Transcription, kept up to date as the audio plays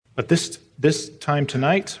But this time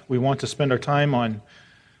tonight, we want to spend our time on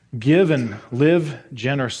give and live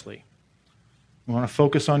generously. We want to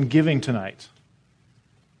focus on giving tonight,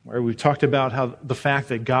 where we've talked about how the fact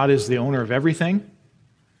that God is the owner of everything.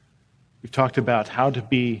 We've talked about how to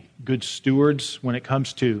be good stewards when it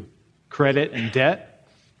comes to credit and debt.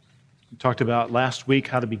 We talked about last week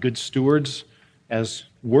how to be good stewards as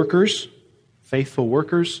workers, faithful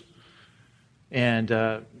workers,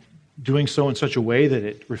 and doing so in such a way that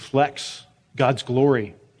it reflects God's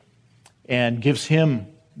glory and gives Him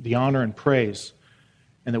the honor and praise,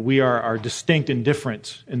 and that we are distinct and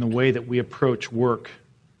different in the way that we approach work.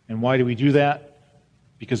 And why do we do that?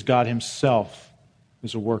 Because God Himself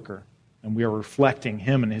is a worker, and we are reflecting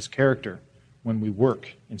Him and His character when we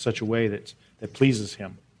work in such a way that pleases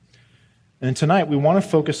Him. And tonight we want to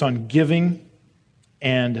focus on giving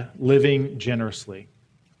and living generously.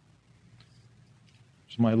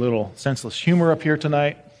 There's my little senseless humor up here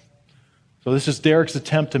tonight. So this is Derek's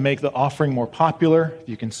attempt to make the offering more popular.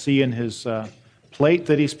 You can see in his plate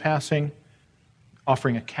that he's passing,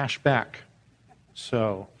 offering a cash back.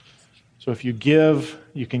 So if you give,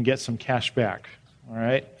 you can get some cash back. All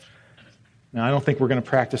right? Now, I don't think we're going to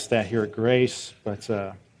practice that here at Grace,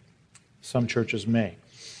 but some churches may.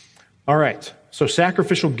 All right, so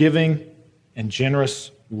sacrificial giving and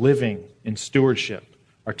generous living in stewardship,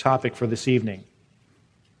 our topic for this evening.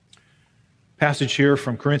 Passage here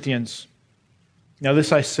from Corinthians. Now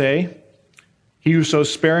this I say, he who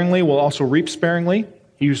sows sparingly will also reap sparingly.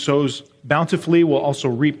 He who sows bountifully will also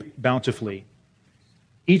reap bountifully.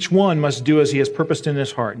 Each one must do as he has purposed in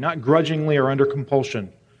his heart, not grudgingly or under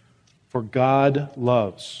compulsion, for God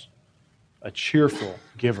loves a cheerful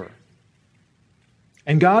giver.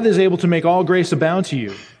 And God is able to make all grace abound to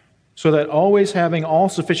you, so that always having all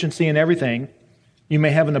sufficiency in everything, you may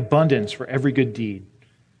have an abundance for every good deed.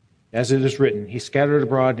 As it is written, He scattered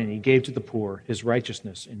abroad and He gave to the poor. His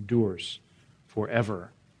righteousness endures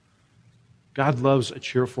forever. God loves a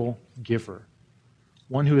cheerful giver,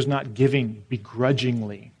 one who is not giving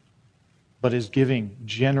begrudgingly, but is giving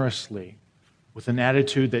generously with an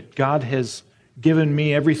attitude that God has given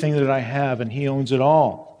me everything that I have and He owns it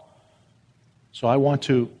all. So I want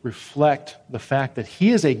to reflect the fact that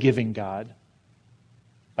He is a giving God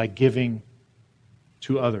by giving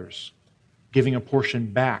to others, giving a portion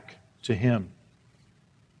back to Him.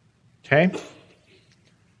 Okay?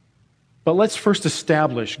 But let's first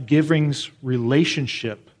establish giving's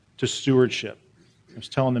relationship to stewardship. I was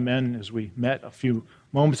telling the men as we met a few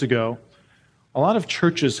moments ago, a lot of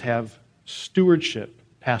churches have stewardship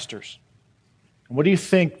pastors. And what do you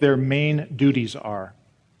think their main duties are?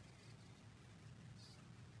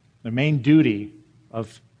 The main duty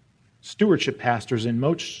of stewardship pastors in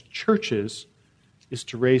most churches is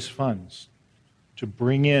to raise funds, to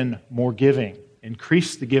bring in more giving,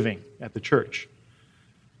 increase the giving at the church.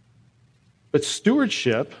 But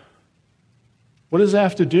stewardship, what does that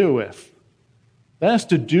have to do with? That has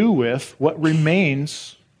to do with what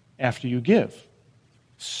remains after you give.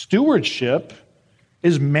 Stewardship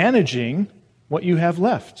is managing what you have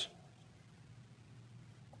left.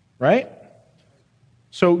 Right?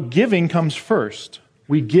 So giving comes first.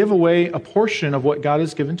 We give away a portion of what God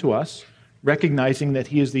has given to us, recognizing that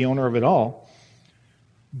He is the owner of it all.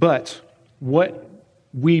 But what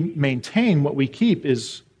we maintain, what we keep,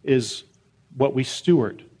 is what we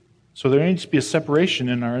steward. So there needs to be a separation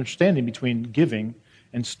in our understanding between giving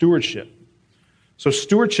and stewardship. So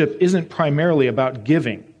stewardship isn't primarily about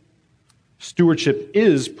giving. Stewardship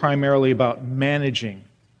is primarily about managing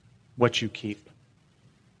what you keep.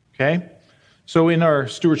 Okay? So in our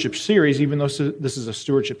stewardship series, even though this is a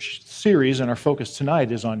stewardship series and our focus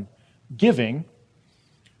tonight is on giving,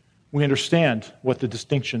 we understand what the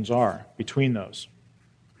distinctions are between those.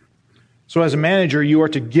 So as a manager, you are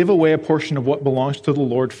to give away a portion of what belongs to the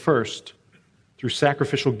Lord first through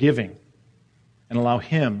sacrificial giving and allow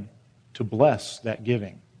Him to bless that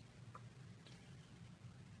giving.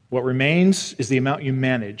 What remains is the amount you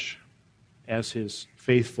manage as His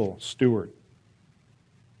faithful steward.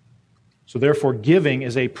 So therefore, giving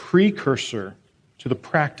is a precursor to the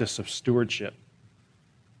practice of stewardship.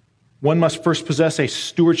 One must first possess a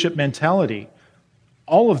stewardship mentality.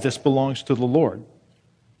 All of this belongs to the Lord.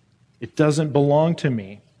 It doesn't belong to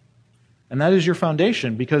me. And that is your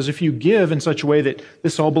foundation, because if you give in such a way that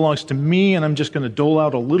this all belongs to me and I'm just going to dole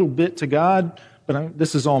out a little bit to God, but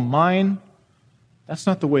this is all mine, that's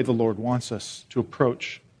not the way the Lord wants us to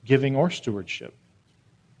approach giving or stewardship.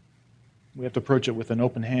 We have to approach it with an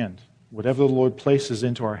open hand. Whatever the Lord places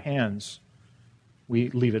into our hands, we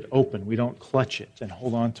leave it open. We don't clutch it and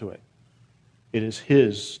hold on to it. It is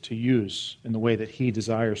His to use in the way that He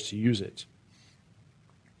desires to use it.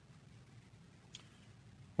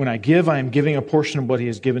 When I give, I am giving a portion of what he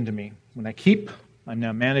has given to me. When I keep, I'm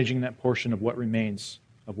now managing that portion of what remains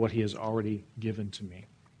of what he has already given to me.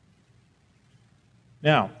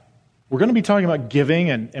 Now, we're going to be talking about giving,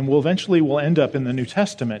 and we'll end up in the New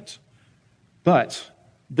Testament. But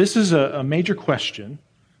this is a major question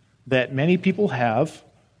that many people have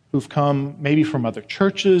who've come maybe from other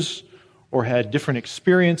churches or had different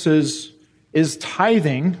experiences. Is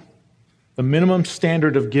tithing the minimum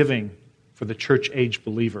standard of giving for the church-age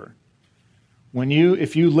believer?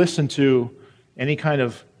 If you listen to any kind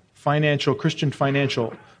of Christian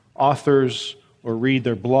financial authors or read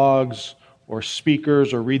their blogs or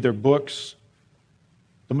speakers or read their books,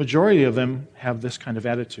 the majority of them have this kind of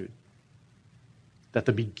attitude. That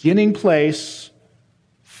the beginning place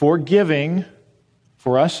for giving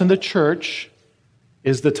for us in the church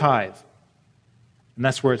is the tithe. And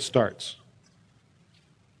that's where it starts.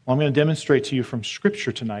 Well, I'm going to demonstrate to you from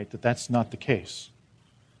Scripture tonight that that's not the case.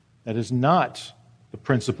 That is not the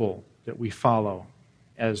principle that we follow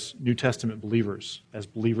as New Testament believers, as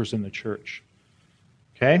believers in the church.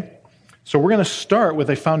 Okay? So we're going to start with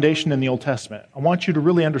a foundation in the Old Testament. I want you to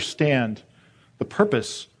really understand the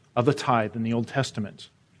purpose of the tithe in the Old Testament,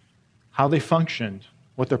 how they functioned,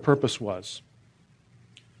 what their purpose was.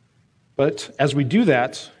 But as we do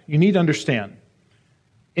that, you need to understand,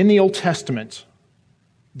 in the Old Testament,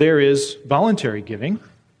 there is voluntary giving,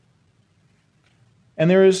 and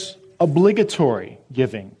there is obligatory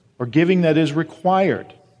giving, or giving that is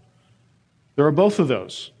required. There are both of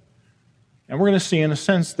those. And we're going to see, in a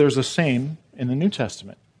sense, there's the same in the New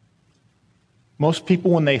Testament. Most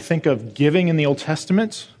people, when they think of giving in the Old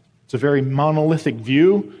Testament, it's a very monolithic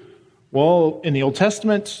view. Well, in the Old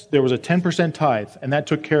Testament, there was a 10% tithe, and that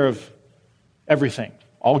took care of everything,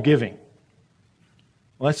 all giving.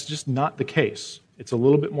 Well, that's just not the case. It's a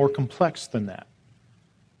little bit more complex than that.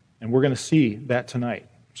 And we're going to see that tonight.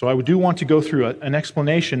 So I do want to go through an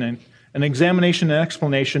explanation and an examination and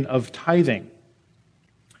explanation of tithing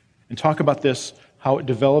and talk about this, how it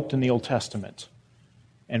developed in the Old Testament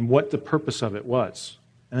and what the purpose of it was.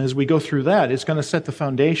 And as we go through that, it's going to set the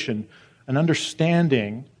foundation, an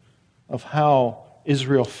understanding of how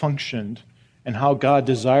Israel functioned and how God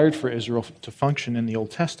desired for Israel to function in the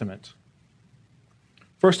Old Testament.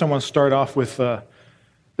 First, I want to start off with,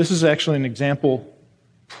 this is actually an example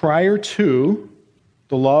prior to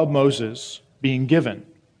the law of Moses being given,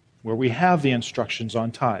 where we have the instructions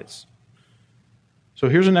on tithes. So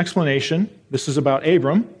here's an explanation. This is about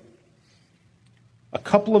Abram. A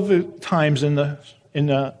couple of times in the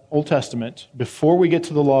Old Testament, before we get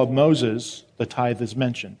to the law of Moses, the tithe is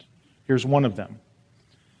mentioned. Here's one of them.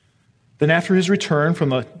 Then after his return from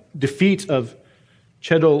the defeat of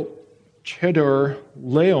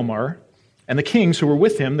Chedorlaomer and the kings who were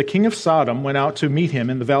with him, the king of Sodom went out to meet him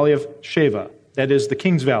in the valley of Sheva, that is the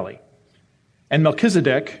king's valley. And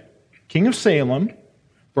Melchizedek, king of Salem,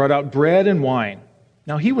 brought out bread and wine.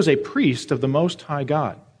 Now he was a priest of the Most High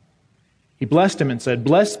God. He blessed him and said,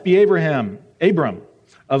 "Blessed be Abram,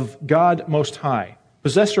 of God Most High,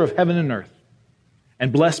 possessor of heaven and earth.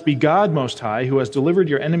 And blessed be God Most High, who has delivered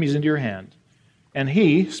your enemies into your hand." And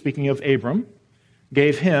he, speaking of Abram,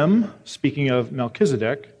 gave him, speaking of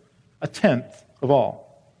Melchizedek, a tenth of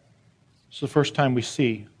all. It's the first time we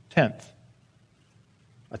see tenth,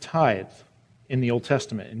 a tithe, in the Old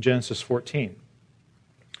Testament, in Genesis 14.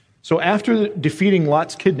 So after defeating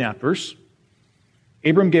Lot's kidnappers,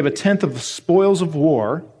 Abram gave a tenth of the spoils of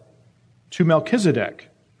war to Melchizedek,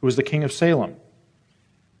 who was the king of Salem.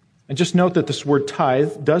 And just note that this word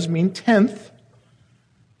tithe does mean tenth,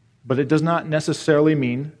 but it does not necessarily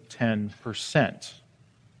mean 10%.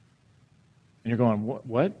 And you're going,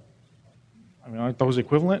 what? I mean, aren't those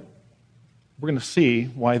equivalent? We're going to see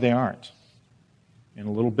why they aren't in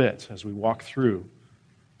a little bit as we walk through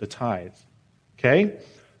the tithe. Okay?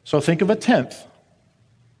 So think of a tenth.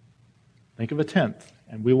 Think of a tenth,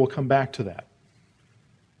 and we will come back to that.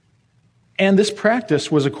 And this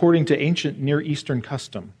practice was according to ancient Near Eastern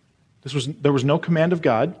custom. There was no command of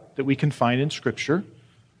God that we can find in Scripture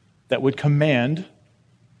that would command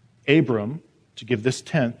Abram to give this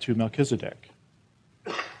tenth to Melchizedek.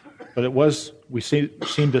 But it was, we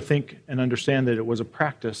seem to think and understand that it was a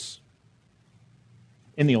practice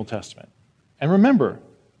in the Old Testament. And remember,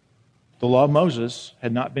 the law of Moses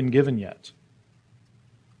had not been given yet.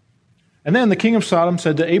 And then the king of Sodom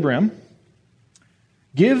said to Abram,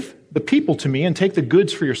 "Give the people to me and take the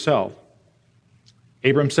goods for yourself."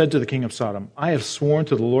 Abram said to the king of Sodom, "I have sworn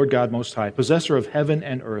to the Lord God Most High, possessor of heaven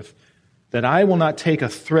and earth, that I will not take a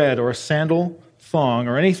thread or a sandal thong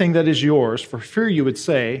or anything that is yours, for fear you would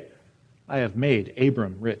say, I have made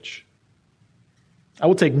Abram rich." I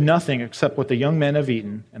will take nothing except what the young men have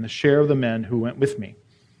eaten and the share of the men who went with me,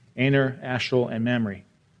 Aner, Ashel, and Mamre.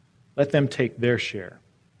 Let them take their share.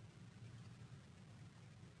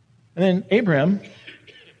 And then Abraham,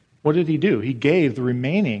 what did he do? He gave the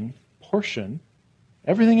remaining portion,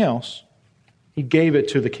 everything else, he gave it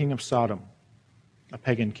to the king of Sodom, a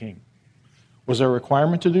pagan king. Was there a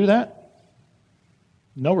requirement to do that?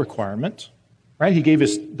 No requirement. Right? He gave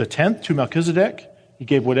the tenth to Melchizedek. He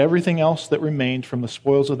gave everything else that remained from the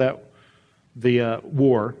spoils of the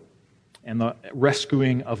war and the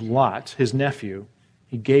rescuing of Lot, his nephew.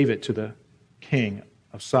 He gave it to the king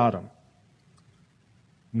of Sodom.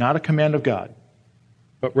 Not a command of God,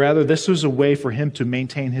 but rather this was a way for him to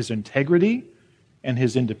maintain his integrity and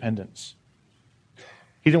his independence.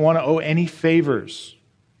 He didn't want to owe any favors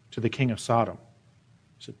to the king of Sodom,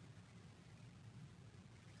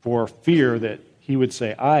 for fear that he would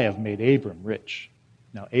say, I have made Abram rich.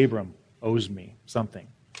 Now Abram owes me something.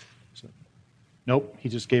 So, nope, he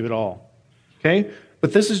just gave it all. Okay?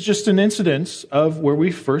 But this is just an incidence of where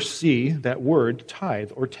we first see that word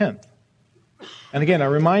tithe or tenth. And again, I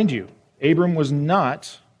remind you, Abram was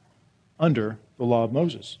not under the law of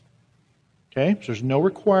Moses. Okay? So there's no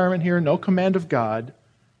requirement here, no command of God.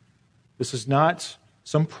 This is not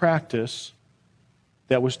some practice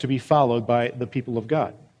that was to be followed by the people of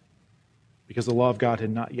God, because the law of God had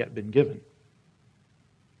not yet been given.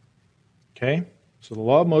 Okay? So the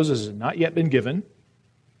law of Moses had not yet been given.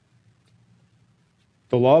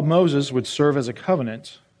 The law of Moses would serve as a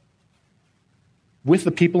covenant with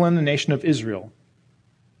the people and the nation of Israel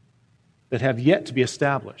that have yet to be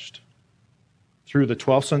established through the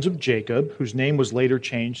 12 sons of Jacob, whose name was later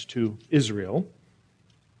changed to Israel,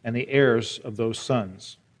 and the heirs of those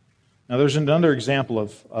sons. Now there's another example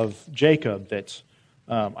of Jacob that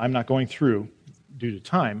I'm not going through due to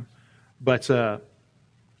time, but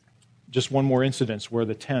just one more incident where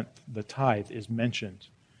the tithe is mentioned,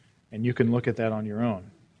 and you can look at that on your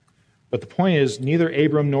own. But the point is, neither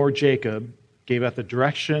Abram nor Jacob gave out the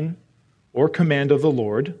direction or command of the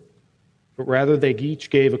Lord, but rather they each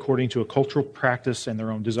gave according to a cultural practice and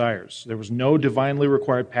their own desires. There was no divinely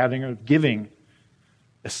required pattern of giving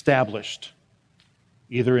established,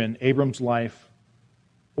 either in Abram's life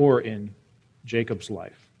or in Jacob's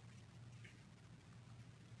life.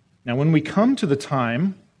 Now, when we come to the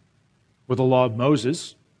time where the law of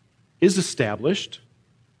Moses is established,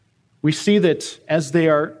 we see that as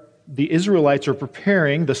the Israelites are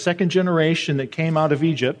preparing, the second generation that came out of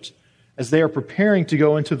Egypt, as they are preparing to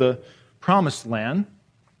go into the promised land,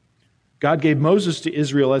 God gave Moses to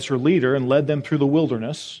Israel as her leader and led them through the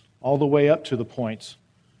wilderness all the way up to the point.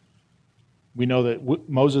 We know that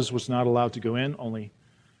Moses was not allowed to go in, only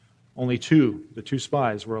the two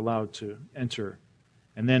spies were allowed to enter.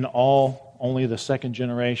 And then only the second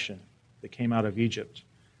generation that came out of Egypt.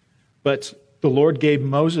 But the Lord gave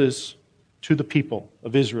Moses to the people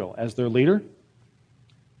of Israel as their leader,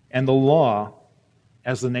 and the law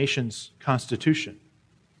as the nation's constitution.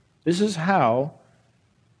 This is how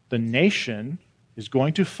the nation is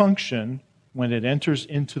going to function when it enters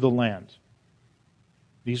into the land.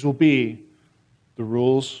 These will be the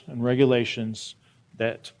rules and regulations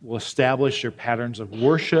that will establish your patterns of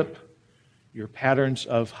worship, your patterns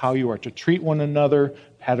of how you are to treat one another,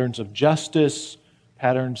 patterns of justice,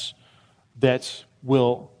 patterns that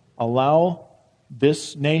will allow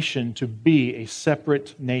this nation to be a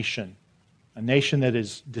separate nation, a nation that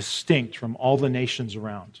is distinct from all the nations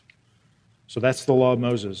around. So that's the law of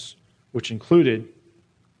Moses, which included,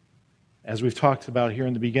 as we've talked about here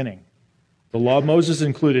in the beginning, the law of Moses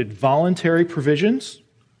included voluntary provisions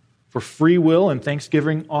for free will and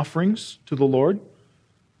thanksgiving offerings to the Lord.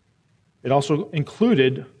 It also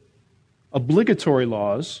included obligatory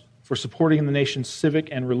laws for supporting the nation's civic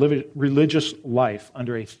and religious life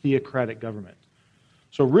under a theocratic government.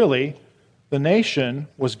 So really, the nation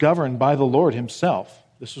was governed by the Lord himself.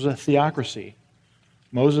 This was a theocracy.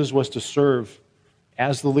 Moses was to serve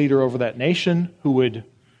as the leader over that nation, who would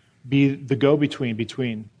be the go-between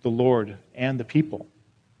between the Lord and the people.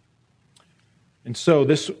 And so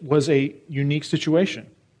this was a unique situation.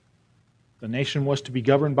 The nation was to be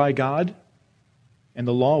governed by God, and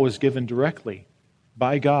the law was given directly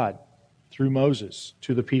by God through Moses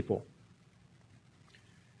to the people.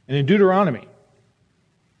 And in Deuteronomy,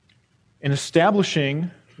 in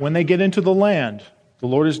establishing when they get into the land, the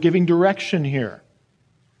Lord is giving direction here.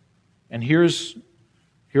 And here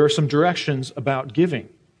are some directions about giving.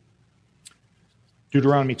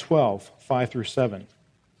 Deuteronomy 12, 5 through 7.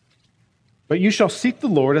 But you shall seek the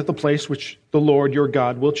Lord at the place which the Lord your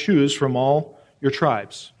God will choose from all your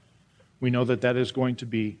tribes. We know that that is going to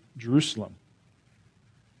be Jerusalem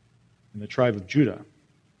and the tribe of Judah.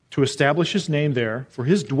 to establish his name there for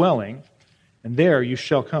his dwelling, and there you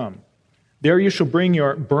shall come. There you shall bring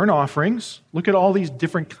your burnt offerings. Look at all these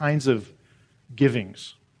different kinds of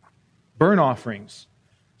givings. Burnt offerings,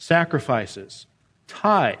 sacrifices,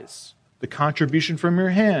 tithes, the contribution from your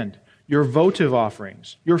hand, your votive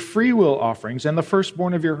offerings, your freewill offerings, and the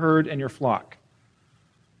firstborn of your herd and your flock.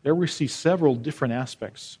 There we see several different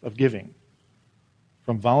aspects of giving,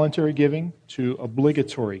 from voluntary giving to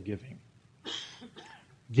obligatory giving,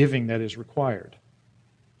 giving that is required.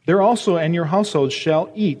 There also and your household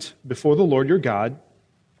shall eat before the Lord your God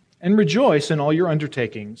and rejoice in all your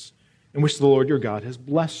undertakings in which the Lord your God has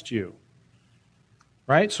blessed you.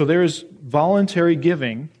 Right? So there is voluntary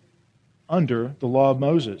giving under the law of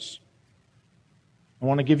Moses. I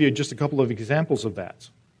want to give you just a couple of examples of that.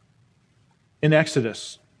 In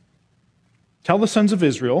Exodus, tell the sons of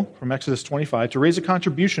Israel, from Exodus 25, to raise a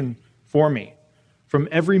contribution for me from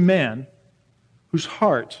every man whose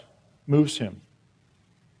heart moves him.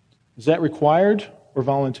 Is that required or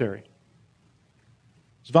voluntary?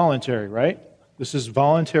 It's voluntary, right? This is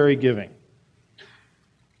voluntary giving.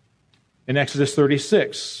 In Exodus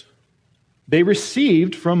 36, they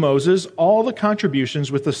received from Moses all the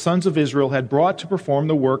contributions which the sons of Israel had brought to perform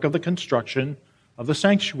the work of the construction of the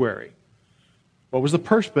sanctuary. What was the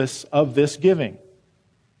purpose of this giving?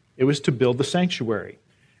 It was to build the sanctuary.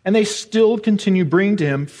 And they still continue bringing to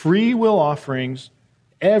him free will offerings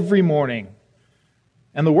every morning.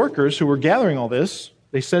 And the workers who were gathering all this,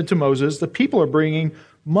 they said to Moses, the people are bringing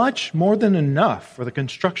much more than enough for the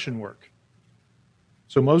construction work.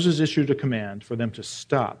 So Moses issued a command for them to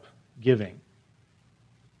stop giving.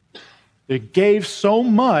 They gave so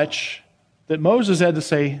much that Moses had to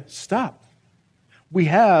say, stop. We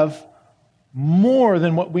have more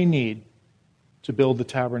than what we need to build the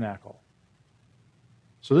tabernacle.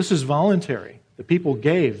 So this is voluntary. The people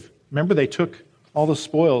gave. Remember, they took all the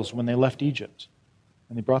spoils when they left Egypt,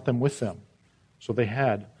 and they brought them with them. So they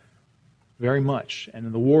had very much. And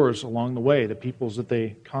in the wars along the way, the peoples that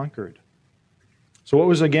they conquered. So what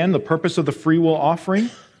was, again, the purpose of the free will offering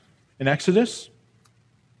in Exodus?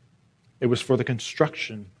 It was for the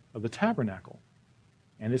construction of the tabernacle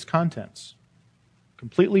and its contents.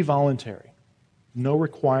 Completely voluntary. No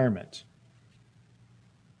requirement.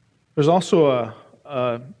 There's also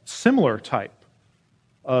a similar type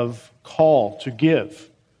of call to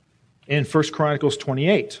give in 1 Chronicles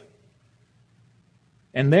 28.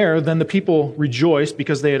 And there, then the people rejoiced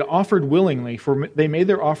because they had offered willingly, for they made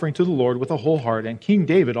their offering to the Lord with a whole heart, and King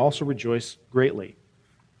David also rejoiced greatly.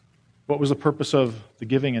 What was the purpose of the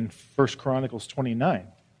giving in 1 Chronicles 29?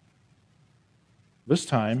 This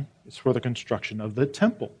time, it's for the construction of the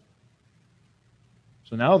temple.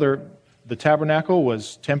 So now the tabernacle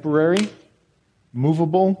was temporary,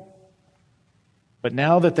 movable, but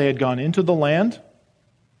now that they had gone into the land,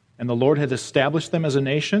 and the Lord had established them as a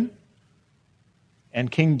nation, and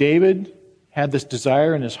King David had this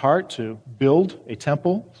desire in his heart to build a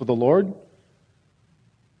temple for the Lord,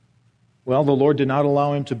 well, the Lord did not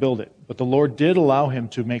allow him to build it, but the Lord did allow him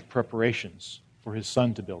to make preparations for his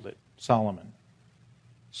son to build it, Solomon.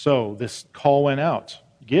 So this call went out,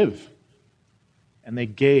 give. And they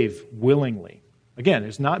gave willingly. Again,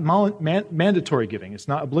 it's not mandatory giving. It's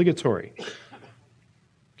not obligatory.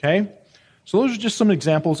 Okay? So those are just some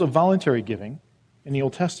examples of voluntary giving in the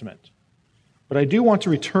Old Testament. But I do want to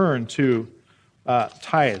return to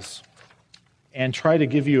tithes and try to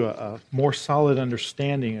give you a more solid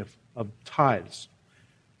understanding of tithes.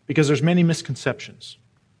 Because there's many misconceptions.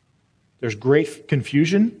 There's great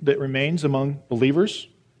confusion that remains among believers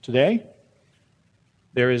today.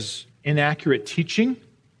 There is inaccurate teaching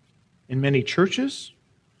in many churches.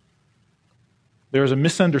 There is a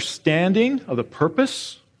misunderstanding of the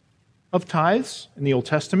purpose of tithes in the Old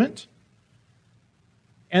Testament.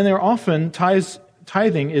 And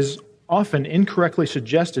tithing is often incorrectly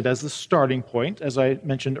suggested as the starting point, as I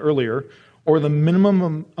mentioned earlier, or the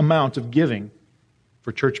minimum amount of giving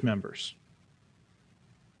for church members.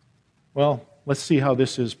 Well, let's see how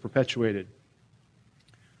this is perpetuated.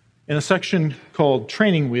 In a section called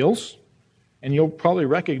Training Wheels, and you'll probably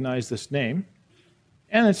recognize this name,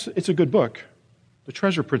 and it's a good book, The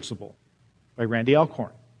Treasure Principle by Randy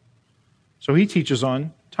Alcorn. So he teaches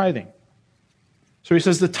on tithing. So he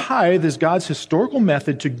says the tithe is God's historical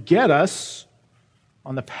method to get us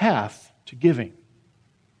on the path to giving.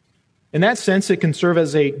 In that sense, it can serve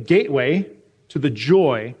as a gateway to the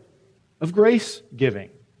joy of grace giving.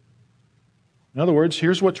 In other words,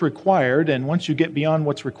 here's what's required, and once you get beyond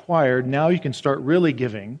what's required, now you can start really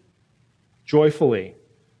giving joyfully,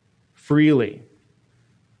 freely.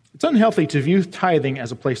 It's unhealthy to view tithing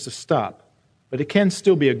as a place to stop, but it can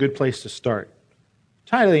still be a good place to start.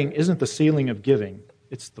 Tithing isn't the ceiling of giving,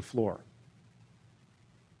 it's the floor.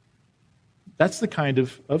 That's the kind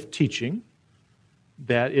of teaching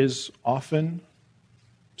that is often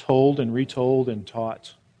told and retold and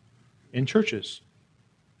taught in churches.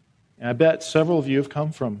 And I bet several of you have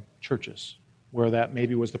come from churches where that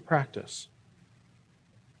maybe was the practice.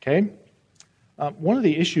 Okay? One of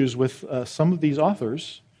the issues with some of these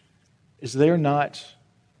authors is they're not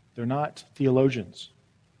theologians.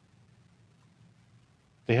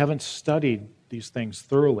 They haven't studied these things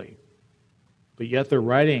thoroughly, but yet they're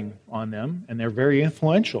writing on them, and they're very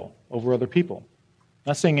influential over other people.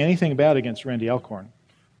 Not saying anything bad against Randy Alcorn.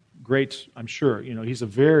 Great, I'm sure. He's a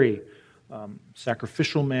very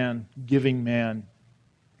sacrificial man, giving man,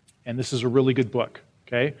 and this is a really good book,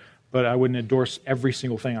 okay? But I wouldn't endorse every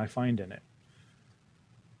single thing I find in it.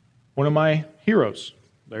 One of my heroes,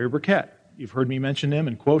 Larry Burkett, you've heard me mention him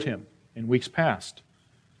and quote him in weeks past.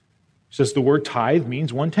 He says the word tithe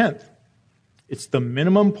means 1/10. It's the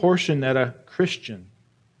minimum portion that a Christian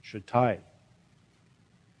should tithe.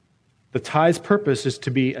 The tithe's purpose is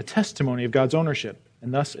to be a testimony of God's ownership,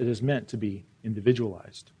 and thus it is meant to be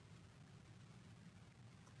individualized.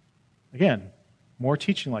 Again, more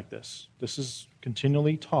teaching like this. This is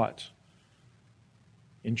continually taught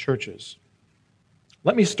in churches.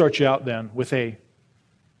 Let me start you out then with a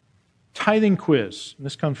tithing quiz. And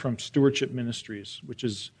this comes from Stewardship Ministries, which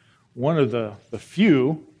is one of the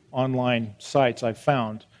few online sites I've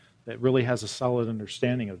found that really has a solid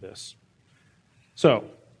understanding of this. So,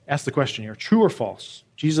 ask the question here, true or false?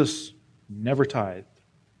 Jesus never tithed.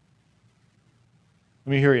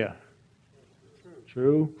 Let me hear you.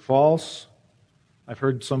 True, false? I've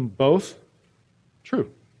heard some both. True.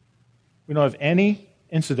 We don't have any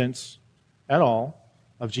incidents at all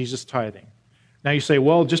of Jesus tithing. Now you say,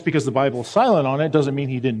 well, just because the Bible is silent on it doesn't mean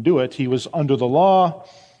he didn't do it. He was under the law,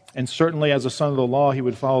 and certainly as a son of the law, he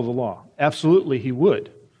would follow the law. Absolutely, he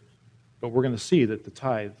would. But we're going to see that the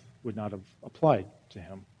tithe would not have applied to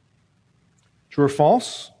him. True or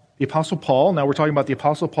false? The Apostle Paul, now we're talking about the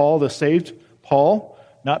Apostle Paul, the saved Paul,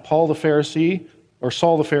 not Paul the Pharisee, or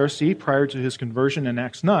Saul the Pharisee prior to his conversion in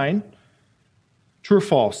Acts 9. True or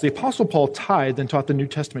false? The Apostle Paul tithed and taught the New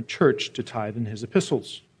Testament church to tithe in his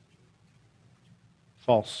epistles.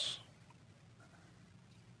 False.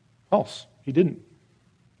 False. He didn't.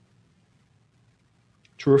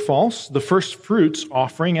 True or false? The first fruits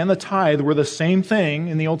offering and the tithe were the same thing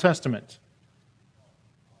in the Old Testament.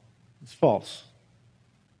 It's false.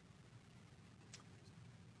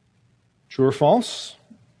 True or false?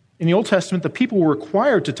 In the Old Testament, the people were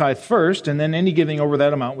required to tithe first, and then any giving over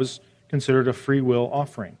that amount was considered a free will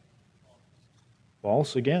offering.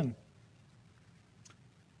 False again.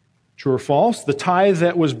 True or false? The tithe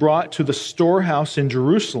that was brought to the storehouse in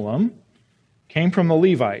Jerusalem came from the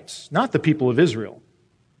Levites, not the people of Israel.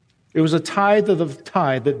 It was a tithe of the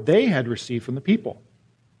tithe that they had received from the people.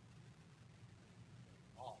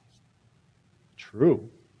 True.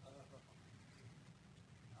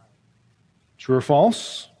 True or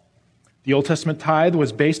false? The Old Testament tithe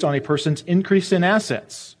was based on a person's increase in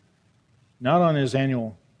assets, not on his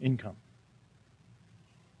annual income.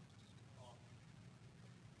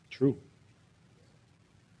 True.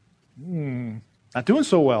 Not doing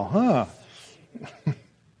so well, huh?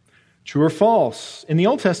 True or false? In the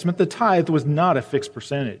Old Testament, the tithe was not a fixed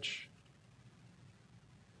percentage.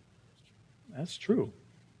 That's true.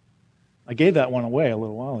 I gave that one away a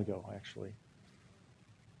little while ago, actually.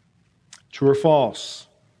 True or false?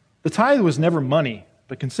 The tithe was never money,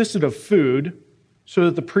 but consisted of food so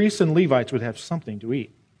that the priests and Levites would have something to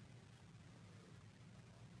eat.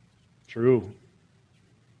 True.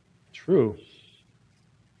 True.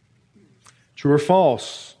 True or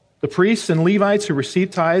false? The priests and Levites who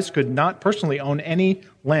received tithes could not personally own any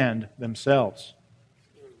land themselves.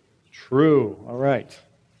 True. All right.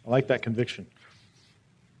 I like that conviction.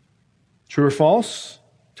 True or false?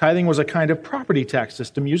 Tithing was a kind of property tax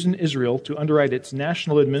system used in Israel to underwrite its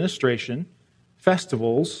national administration,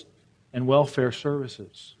 festivals, and welfare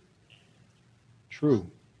services. True.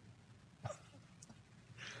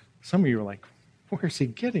 Some of you are like, where is he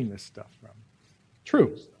getting this stuff from?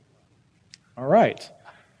 True. All right.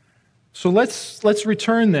 So let's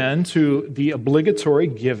return then to the obligatory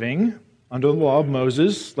giving under the law of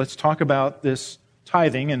Moses. Let's talk about this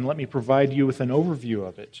tithing, and let me provide you with an overview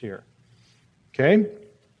of it here. Okay?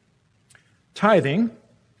 Tithing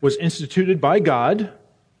was instituted by God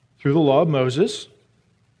through the law of Moses.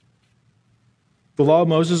 The law of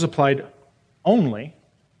Moses applied only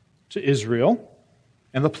to Israel,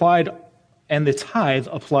 and the tithe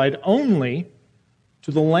applied only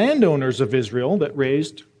to the landowners of Israel that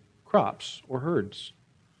raised crops or herds.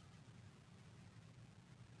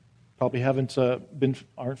 Probably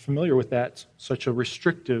aren't familiar with that, such a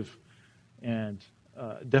restrictive and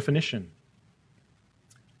definition.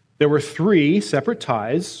 There were 3 separate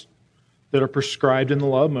tithes that are prescribed in the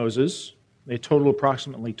law of Moses. They total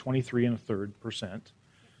approximately 23 1/3%.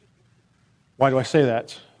 Why do I say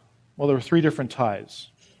that? Well, there were 3 different tithes,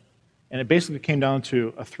 and it basically came down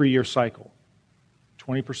to a 3-year cycle.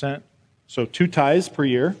 20%, so 2 tithes per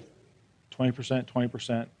year, 20%,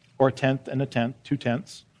 20%, or a tenth and a tenth, 2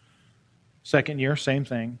 tenths. Second year, same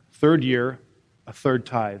thing. Third year, a third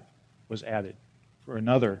tithe was added for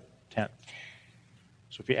another tenth.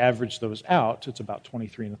 So if you average those out, it's about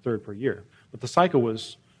 23 1/3 per year. But the cycle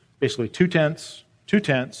was basically 2 tenths, 2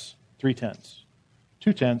 tenths, 3 tenths.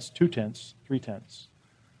 2 tenths, 2 tenths, 3 tenths.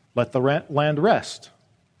 Let the land rest.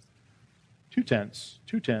 2 tenths,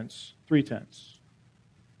 2 tenths, 3 tenths.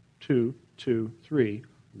 2, 2, 3.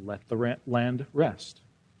 Let the land rest.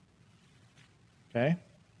 Okay?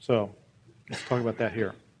 So, let's talk about that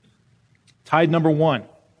here. Tithe number 1,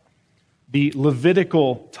 the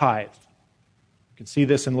Levitical tithe. You can see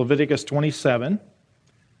this in Leviticus 27.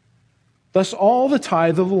 Thus all the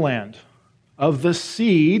tithe of the land, of the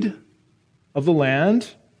seed of the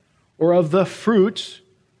land, or of the fruit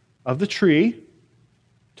of the tree,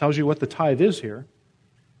 tells you what the tithe is here.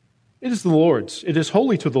 It is the Lord's. It is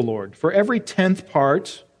holy to the Lord. For every 10th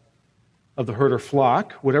part of the herd or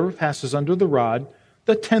flock, whatever passes under the rod,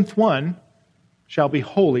 the 10th one shall be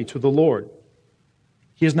holy to the Lord.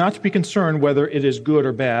 He is not to be concerned whether it is good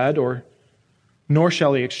or bad, nor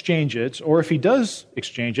shall he exchange it. Or if he does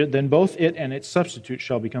exchange it, then both it and its substitute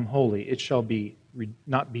shall become holy. It shall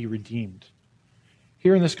not be redeemed.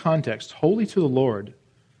 Here in this context, holy to the Lord,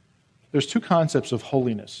 there's 2 concepts of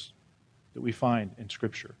holiness that we find in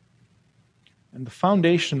Scripture. And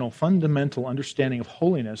the fundamental understanding of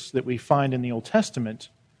holiness that we find in the Old Testament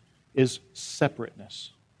is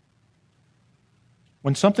separateness.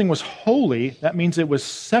 When something was holy, that means it was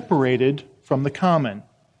separated from the common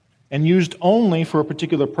and used only for a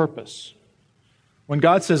particular purpose. When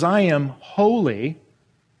God says, I am holy,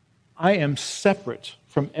 I am separate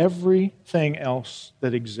from everything else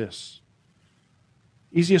that exists.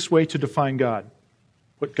 Easiest way to define God.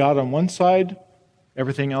 Put God on one side,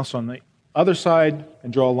 everything else on the other side,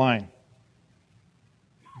 and draw a line.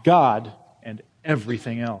 God and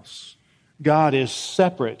everything else. God is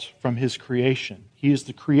separate from His creation. He is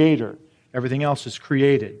the creator. Everything else is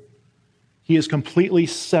created. He is completely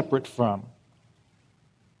separate from.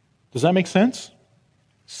 Does that make sense?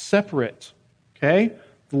 Separate. Okay?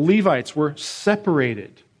 The Levites were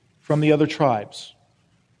separated from the other tribes.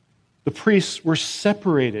 The priests were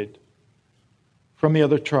separated from the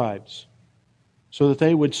other tribes so that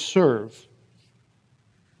they would serve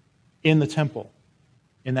in the temple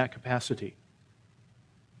in that capacity.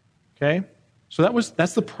 Okay? So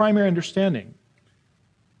that's the primary understanding.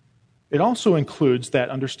 It also includes that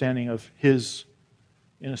understanding of His,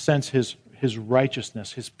 in a sense, His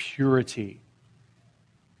righteousness, His purity.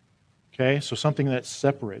 Okay? So something that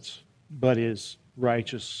separates, but is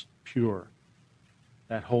righteous, pure.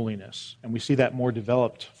 That holiness. And we see that more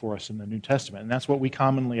developed for us in the New Testament. And that's what we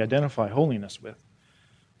commonly identify holiness with.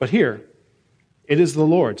 But here, it is the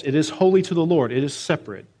Lord's. It is holy to the Lord. It is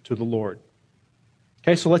separate to the Lord.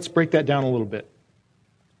 Okay, so let's break that down a little bit.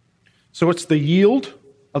 So it's the yield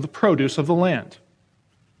of the produce of the land.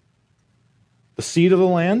 The seed of the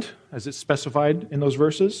land, as it's specified in those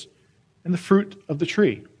verses, and the fruit of the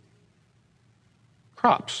tree.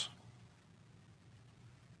 Crops.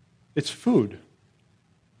 It's food.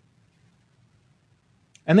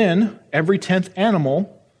 And then every 10th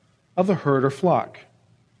animal of the herd or flock.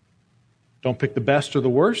 Don't pick the best or the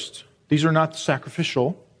worst. These are not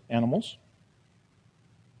sacrificial animals.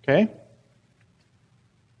 Okay?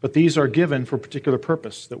 But these are given for a particular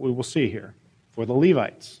purpose that we will see here, for the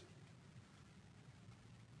Levites.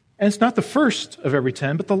 And it's not the first of every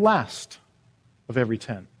 10, but the last of every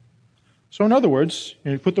 10. So in other words,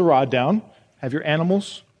 you put the rod down, have your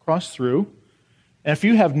animals cross through, and if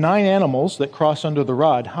you have 9 animals that cross under the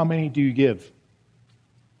rod, how many do you give?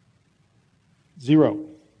 0.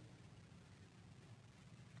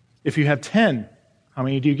 If you have 10, how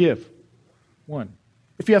many do you give? 1.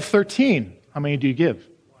 If you have 13, how many do you give?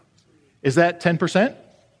 Is that 10%?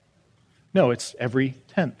 No, it's every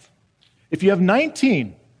 10th. If you have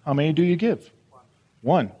 19, how many do you give?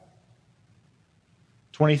 1.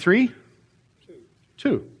 23?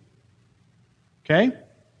 2. Okay?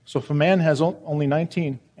 So if a man has only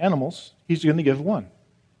 19 animals, he's going to give 1.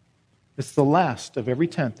 It's the last of every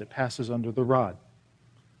 10th that passes under the rod.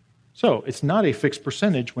 So it's not a fixed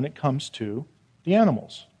percentage when it comes to the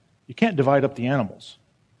animals. You can't divide up the animals.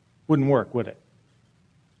 Wouldn't work, would it?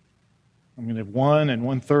 I'm going to have 1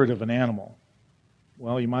 1/3 of an animal.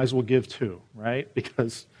 Well, you might as well give 2, right?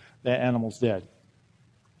 Because that animal's dead.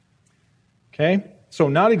 Okay? So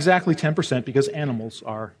not exactly 10% because animals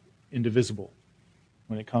are indivisible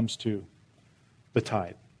when it comes to the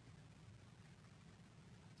tithe.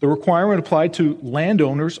 The requirement applied to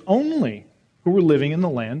landowners only who were living in the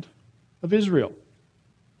land of Israel.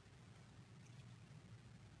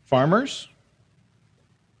 Farmers,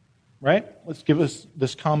 right? Let's give us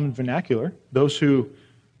this common vernacular. Those who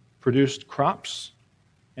produced crops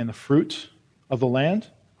and the fruit of the land.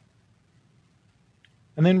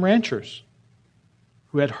 And then ranchers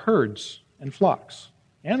who had herds and flocks,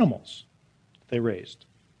 animals they raised.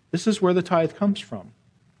 This is where the tithe comes from.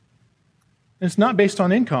 And it's not based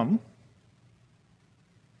on income,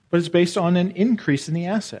 but it's based on an increase in the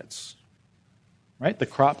assets. Right? The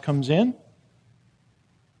crop comes in.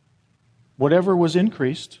 Whatever was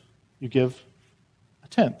increased, you give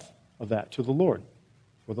 1/10 of that to the Lord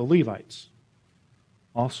for the Levites.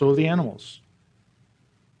 Also the animals.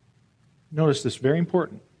 Notice this, very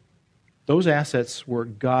important. Those assets were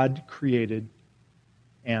God created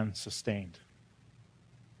and sustained.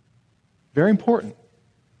 Very important.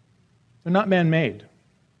 They're not man-made.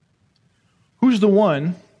 Who's the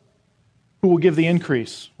one who will give the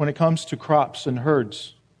increase when it comes to crops and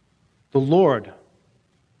herds? The Lord.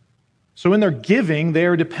 So in their giving, they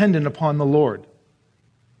are dependent upon the Lord.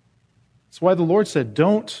 That's why the Lord said,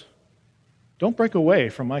 don't break away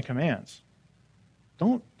from my commands.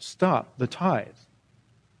 Don't stop the tithe.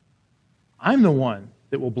 I'm the one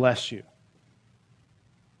that will bless you.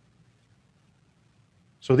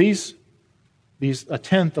 So these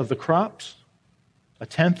 1/10 of the crops,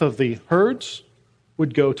 1/10 of the herds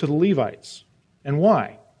would go to the Levites. And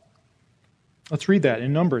why? Let's read that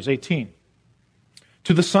in Numbers 18.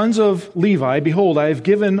 To the sons of Levi, behold, I have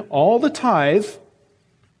given all the tithe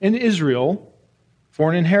in Israel for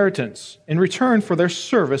an inheritance, in return for their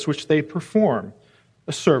service which they perform,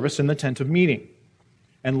 a service in the tent of meeting,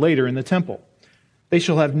 and later in the temple. They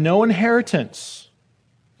shall have no inheritance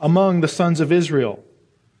among the sons of Israel.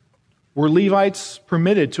 Were Levites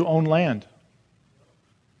permitted to own land?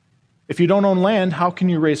 If you don't own land, how can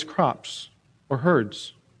you raise crops or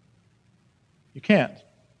herds? You can't.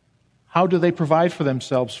 How do they provide for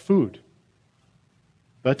themselves food?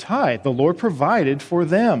 The tithe. The Lord provided for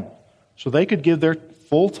them so they could give their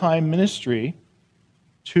full-time ministry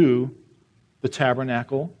to the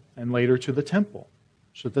tabernacle and later to the temple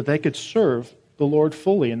so that they could serve the Lord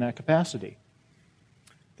fully in that capacity.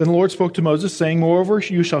 Then the Lord spoke to Moses, saying, Moreover,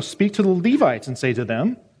 you shall speak to the Levites and say to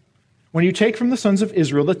them, when you take from the sons of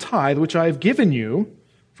Israel the tithe which I have given you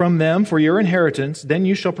from them for your inheritance, then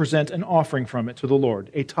you shall present an offering from it to the Lord,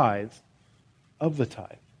 a tithe of the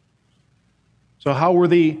tithe. So how were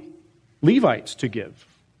the Levites to give?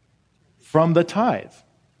 From the tithe.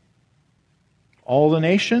 All the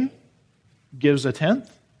nation gives 1/10.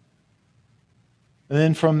 And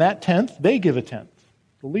then from that 1/10, they give 1/10.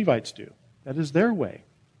 The Levites do. That is their way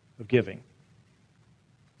of giving.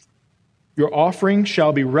 Your offering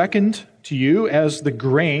shall be reckoned to you as the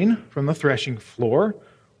grain from the threshing floor,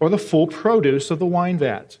 or the full produce of the wine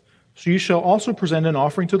vat. So you shall also present an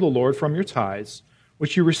offering to the Lord from your tithes,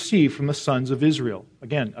 which you receive from the sons of Israel.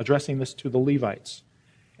 Again, addressing this to the Levites.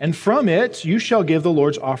 And from it you shall give the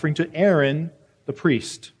Lord's offering to Aaron the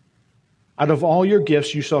priest. Out of all your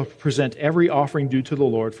gifts you shall present every offering due to the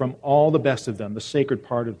Lord from all the best of them, the sacred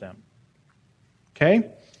part of them. Okay?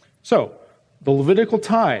 So, the Levitical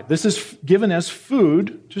tithe. This is given as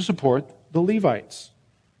food to support the Levites,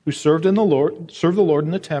 who served the Lord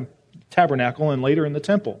in the tabernacle and later in the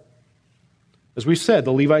temple. As we said,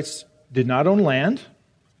 the Levites did not own land.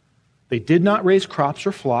 They did not raise crops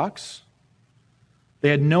or flocks. They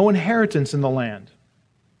had no inheritance in the land.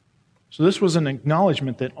 So this was an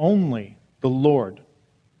acknowledgement that only the Lord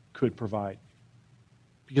could provide,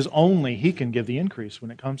 because only He can give the increase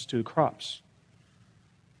when it comes to crops,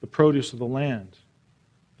 the produce of the land,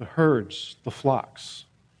 the herds, the flocks.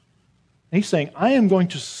 And He's saying, I am going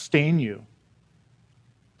to sustain you.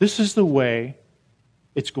 This is the way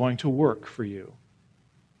it's going to work for you.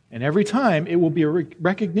 And every time it will be a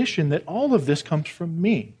recognition that all of this comes from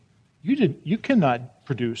me. You cannot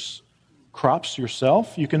produce crops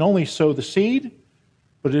yourself. You can only sow the seed,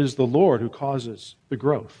 but it is the Lord who causes the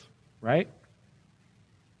growth, right?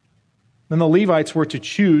 Then the Levites were to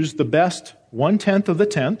choose the best 1/10 of the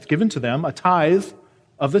 10th given to them, a tithe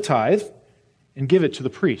of the tithe, and give it to the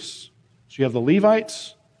priests. So you have the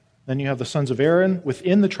Levites, then you have the sons of Aaron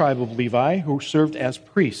within the tribe of Levi who served as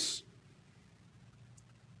priests.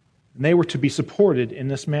 And they were to be supported in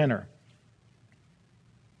this manner.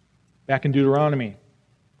 Back in Deuteronomy,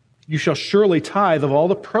 You shall surely tithe of all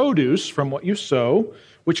the produce from what you sow,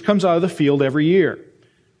 which comes out of the field every year.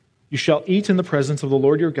 You shall eat in the presence of the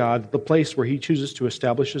Lord your God, at the place where he chooses to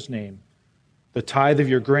establish his name. The tithe of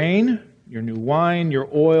your grain, your new wine, your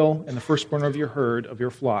oil, and the firstborn of your herd, of your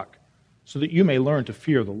flock, so that you may learn to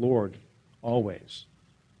fear the Lord always.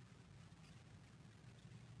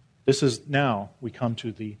 This is now, we come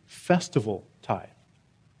to the festival tithe.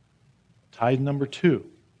 Tithe number 2.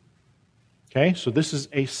 Okay, so this is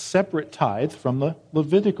a separate tithe from the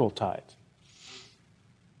Levitical tithe.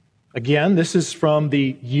 Again, this is from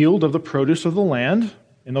the yield of the produce of the land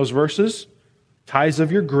in those verses. Tithes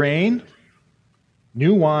of your grain,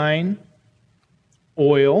 new wine,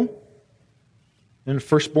 oil, and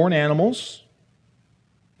firstborn animals,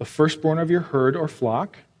 the firstborn of your herd or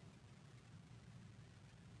flock.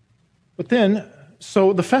 But then,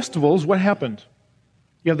 so the festivals, what happened?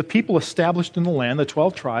 You have the people established in the land, the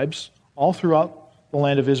 12 tribes, all throughout the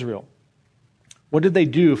land of Israel. What did they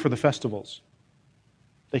do for the festivals?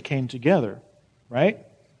 They came together, right?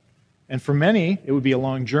 And for many, it would be a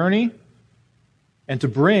long journey. And to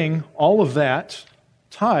bring all of that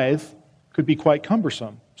tithe could be quite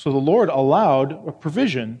cumbersome. So the Lord allowed a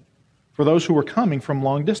provision for those who were coming from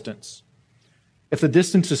long distance. If the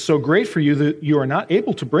distance is so great for you that you are not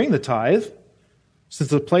able to bring the tithe, since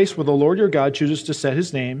the place where the Lord your God chooses to set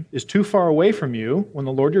his name is too far away from you, when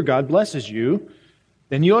the Lord your God blesses you,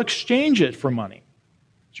 then you'll exchange it for money.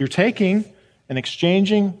 So you're taking and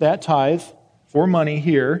exchanging that tithe for money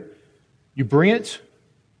here. You bring it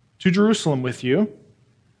to Jerusalem with you.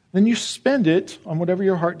 Then you spend it on whatever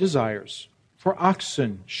your heart desires. For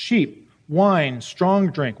oxen, sheep, wine,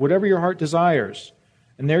 strong drink, whatever your heart desires.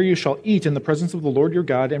 And there you shall eat in the presence of the Lord your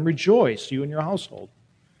God and rejoice, you and your household.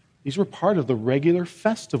 These were part of the regular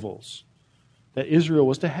festivals that Israel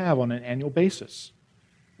was to have on an annual basis.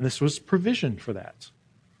 And this was provision for that.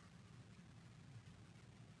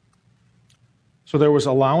 So there was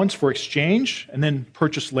allowance for exchange and then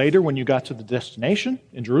purchase later when you got to the destination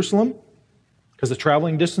in Jerusalem, because the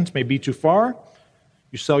traveling distance may be too far.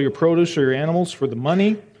 You sell your produce or your animals for the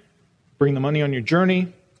money, bring the money on your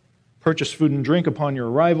journey, purchase food and drink upon your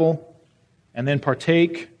arrival, and then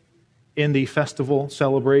partake in the festival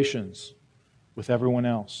celebrations with everyone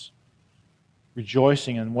else,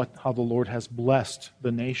 rejoicing in how the Lord has blessed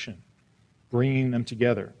the nation, bringing them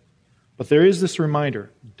together. But there is this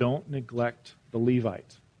reminder, don't neglect the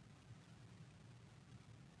Levite.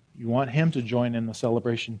 You want him to join in the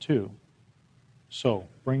celebration too. So,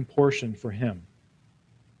 bring portion for him.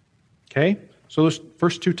 Okay? So those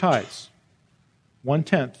first 2 tithes,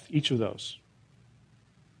 1/10 each of those.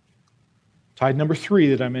 Tithe number 3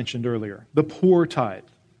 that I mentioned earlier, the poor tithe.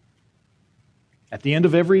 At the end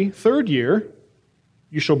of every 3rd year,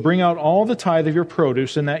 you shall bring out all the tithe of your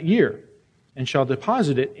produce in that year, and shall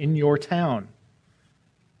deposit it in your town.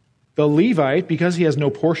 The Levite, because he has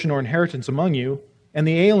no portion or inheritance among you, and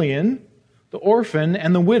the alien, the orphan,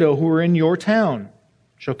 and the widow who are in your town,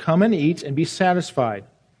 shall come and eat and be satisfied,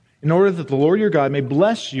 in order that the Lord your God may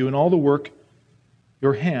bless you in all the work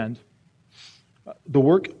your hand,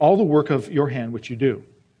 all the work of your hand which you do.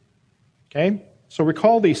 Okay? So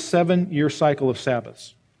recall the 7-year cycle of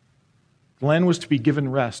Sabbaths. The land was to be given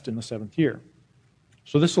rest in the 7th year.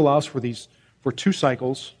 So this allows for 2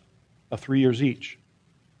 cycles of 3 years each.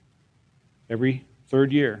 Every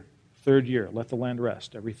 3rd year, let the land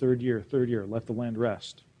rest. Every 3rd year, let the land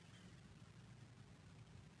rest.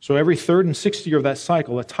 So every 3rd and 6th year of that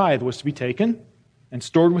cycle, a tithe was to be taken and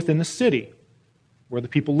stored within the city where the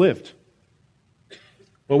people lived.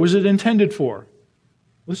 What was it intended for?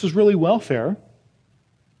 This is really welfare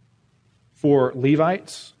for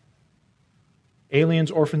Levites, aliens,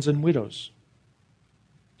 orphans, and widows.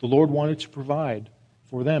 The Lord wanted to provide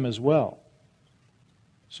for them as well.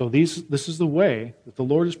 So this is the way that the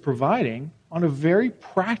Lord is providing on a very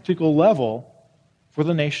practical level for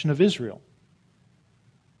the nation of Israel.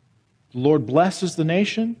 The Lord blesses the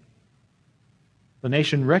nation. The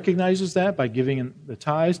nation recognizes that by giving the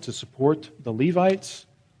tithes to support the Levites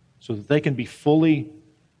so that they can be fully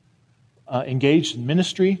engaged in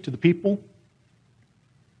ministry to the people.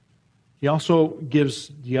 He also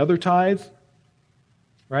gives the other tithe,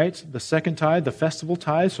 right? The second tithe, the festival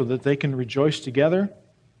tithe, so that they can rejoice together.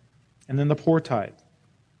 And then the poor tithe.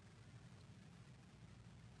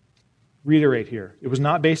 Reiterate here. It was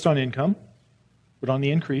not based on income, but on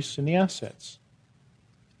the increase in the assets.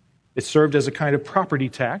 It served as a kind of property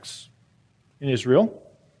tax in Israel.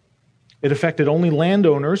 It affected only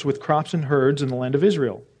landowners with crops and herds in the land of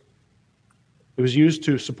Israel. It was used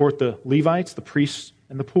to support the Levites, the priests,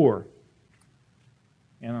 and the poor.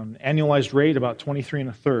 And on an annualized rate, about 23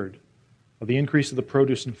 1/3. of the increase of the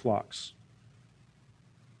produce and flocks.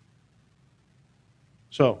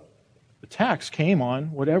 So, the tax came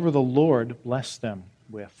on whatever the Lord blessed them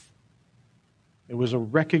with. It was a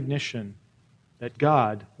recognition that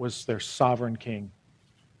God was their sovereign king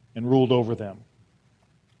and ruled over them.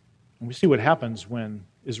 And we see what happens when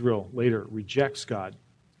Israel later rejects God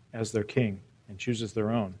as their king and chooses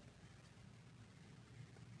their own.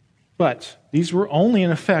 But these were only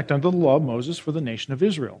in effect under the law of Moses for the nation of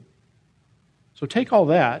Israel. So take all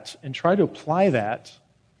that and try to apply that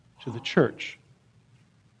to the church.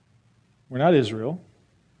 We're not Israel.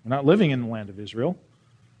 We're not living in the land of Israel.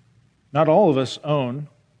 Not all of us own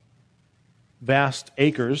vast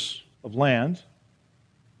acres of land.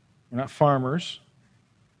 We're not farmers,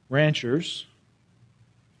 ranchers.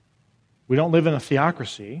 We don't live in a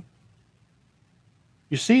theocracy.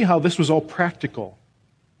 You see how this was all practical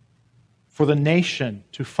for the nation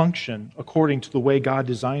to function according to the way God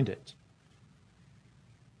designed it.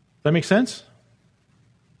 Does that make sense?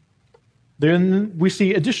 Then we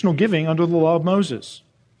see additional giving under the law of Moses.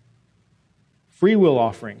 Free will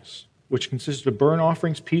offerings, which consisted of burnt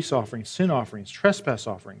offerings, peace offerings, sin offerings, trespass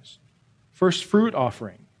offerings, first fruit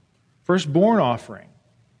offering, firstborn offering.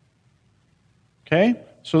 Okay?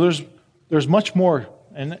 So there's much more,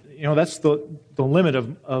 and that's the limit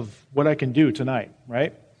of what I can do tonight,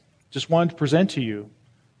 right? Just wanted to present to you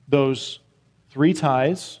those three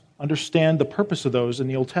tithes, understand the purpose of those in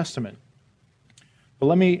the Old Testament.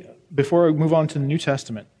 But before I move on to the New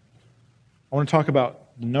Testament, I want to talk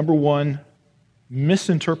about the number one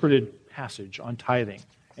misinterpreted passage on tithing.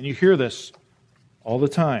 And you hear this all the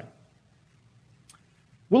time.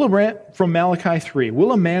 From Malachi 3,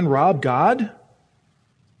 will a man rob God?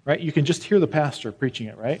 Right? You can just hear the pastor preaching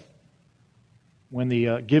it, right? When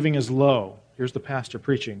the giving is low, here's the pastor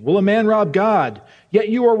preaching. Will a man rob God? Yet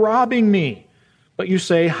you are robbing me. But you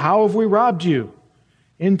say, how have we robbed you?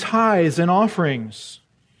 In tithes and offerings.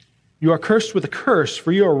 You are cursed with a curse,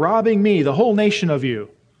 for you are robbing me, the whole nation of you.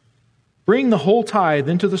 Bring the whole tithe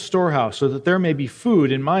into the storehouse, so that there may be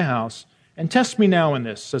food in my house, and test me now in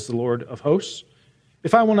this, says the Lord of hosts,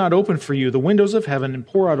 if I will not open for you the windows of heaven and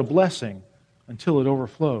pour out a blessing until it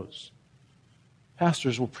overflows.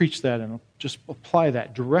 Pastors will preach that and just apply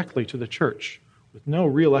that directly to the church with no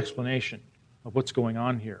real explanation of what's going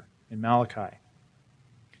on here in Malachi.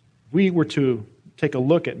 If we were to take a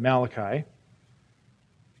look at Malachi,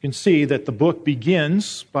 you can see that the book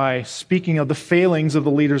begins by speaking of the failings of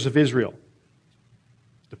the leaders of Israel.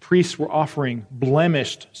 The priests were offering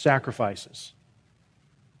blemished sacrifices.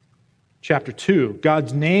 Chapter 2,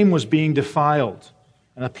 God's name was being defiled,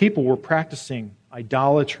 and the people were practicing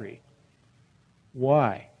idolatry.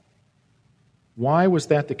 Why? Why was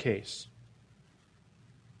that the case?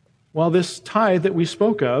 Well, this tithe that we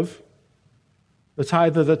spoke of, the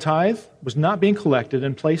tithe of the tithe, was not being collected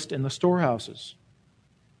and placed in the storehouses.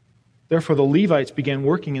 Therefore, the Levites began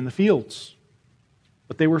working in the fields.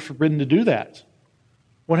 But they were forbidden to do that.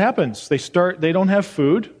 What happens? They don't have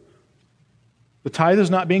food. The tithe is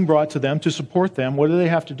not being brought to them to support them. What do they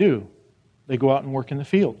have to do? They go out and work in the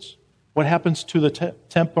fields. What happens to the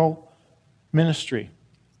temple ministry?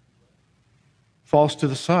 Falls to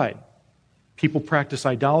the side. People practice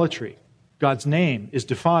idolatry. God's name is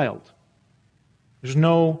defiled. There's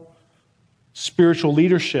no spiritual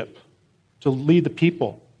leadership to lead the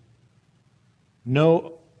people.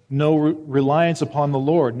 No reliance upon the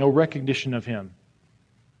Lord, no recognition of Him.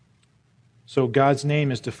 So God's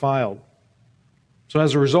name is defiled. So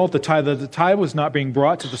as a result, the tithe was not being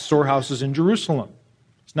brought to the storehouses in Jerusalem.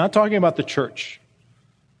 It's not talking about the church.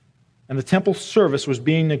 And the temple service was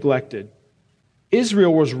being neglected.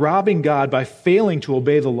 Israel was robbing God by failing to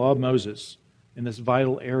obey the law of Moses in this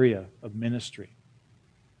vital area of ministry.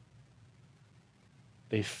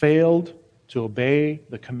 They failed to obey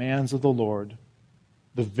the commands of the Lord,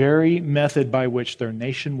 the very method by which their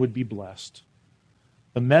nation would be blessed,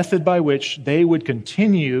 the method by which they would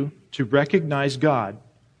continue to recognize God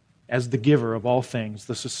as the giver of all things,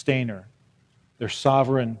 the sustainer, their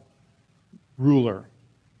sovereign ruler.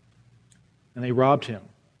 And they robbed Him.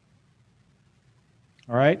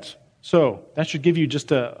 All right? So, that should give you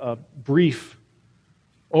just a brief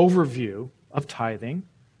overview of tithing.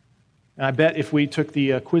 And I bet if we took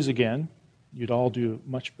the quiz again, you'd all do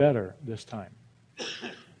much better this time.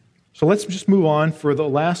 So let's just move on for the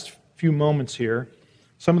last few moments here.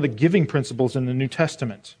 Some of the giving principles in the New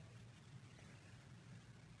Testament.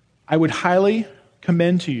 I would highly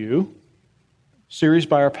commend to you a series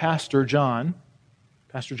by our Pastor John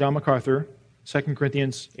MacArthur, 2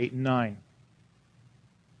 Corinthians 8 and 9.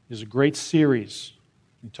 It's a great series.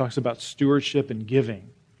 He talks about stewardship and giving.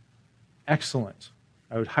 Excellent.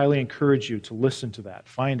 I would highly encourage you to listen to that.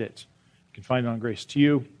 Find it. You can find it on Grace to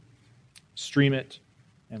You, stream it,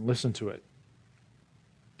 and listen to it.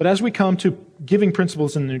 But as we come to giving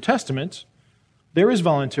principles in the New Testament, there is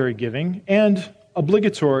voluntary giving and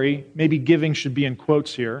obligatory, maybe giving should be in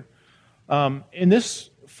quotes here. In this,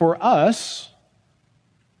 for us,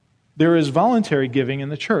 there is voluntary giving in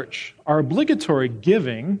the church. Our obligatory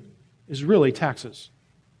giving is really taxes.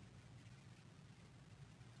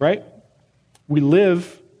 Right? We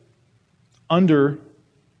live under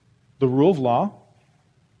the rule of law.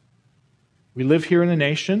 We live here in a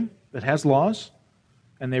nation that has laws,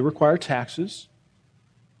 and they require taxes.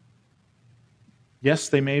 Yes,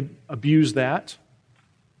 they may abuse that,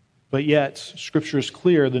 but yet Scripture is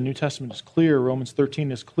clear, the New Testament is clear, Romans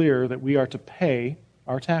 13 is clear that we are to pay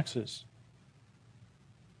our taxes.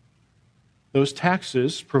 Those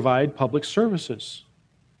taxes provide public services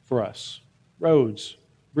for us. Roads,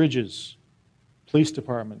 bridges, police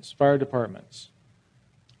departments, fire departments.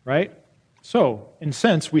 Right? So, in a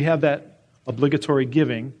sense, we have that obligatory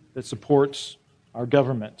giving that supports our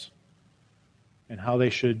government and how they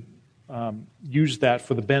should use that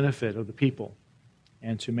for the benefit of the people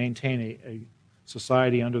and to maintain a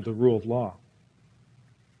society under the rule of law.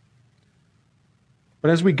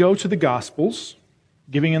 But as we go to the Gospels,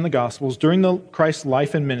 giving in the Gospels, during Christ's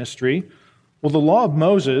life and ministry, well, the law of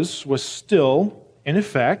Moses was still in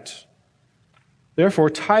effect. Therefore,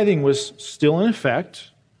 tithing was still in effect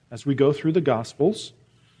as we go through the Gospels.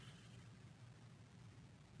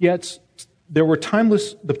 Yet, there were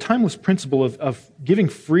the timeless principle of giving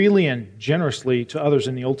freely and generously to others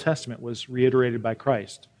in the Old Testament was reiterated by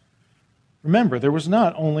Christ. Remember, there was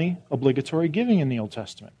not only obligatory giving in the Old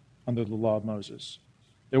Testament under the law of Moses.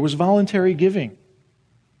 There was voluntary giving.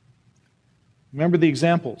 Remember the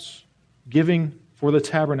examples. Giving for the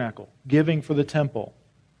tabernacle, giving for the temple,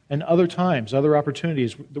 and other times, other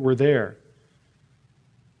opportunities that were there.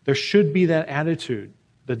 There should be that attitude,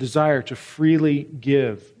 the desire to freely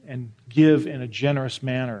give and give in a generous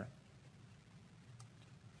manner.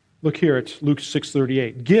 Look here at Luke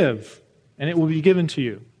 6:38. Give, and it will be given to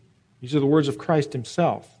you. These are the words of Christ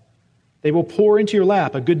himself. They will pour into your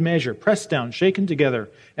lap a good measure, pressed down, shaken together,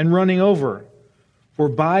 and running over. For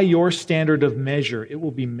by your standard of measure, it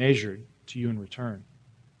will be measured to you in return.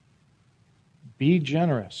 Be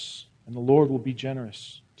generous, and the Lord will be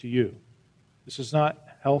generous to you. This is not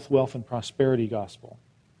health, wealth, and prosperity gospel.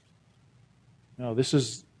 No, this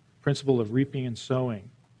is the principle of reaping and sowing,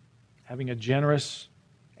 having a generous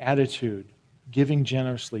attitude, giving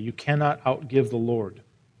generously. You cannot outgive the Lord.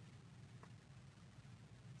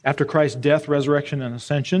 After Christ's death, resurrection, and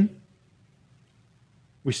ascension,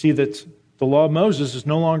 we see that the law of Moses is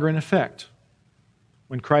no longer in effect.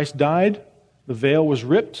 When Christ died, the veil was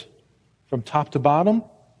ripped from top to bottom,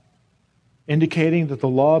 indicating that the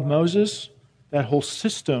law of Moses, that whole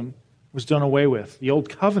system, was done away with. The old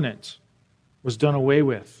covenant was done away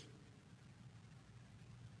with.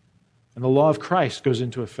 And the law of Christ goes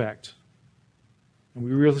into effect. And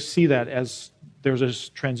we really see that as there's a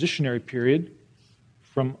transitionary period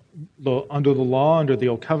from under the law, under the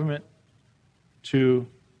old covenant, to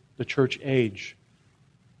the church age.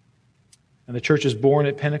 And the church is born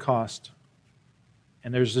at Pentecost.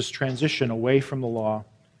 And there's this transition away from the law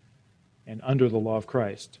and under the law of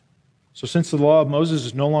Christ. So since the law of Moses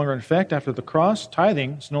is no longer in effect after the cross,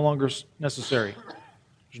 tithing is no longer necessary.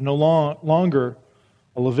 There's no longer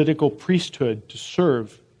a Levitical priesthood to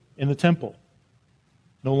serve in the temple.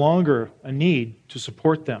 No longer a need to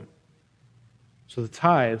support them. So the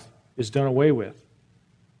tithe is done away with.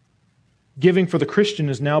 Giving for the Christian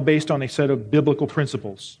is now based on a set of biblical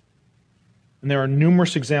principles. And there are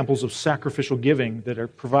numerous examples of sacrificial giving that are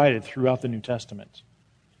provided throughout the New Testament.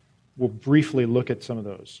 We'll briefly look at some of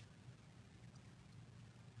those.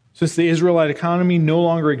 Since the Israelite economy no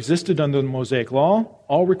longer existed under the Mosaic law,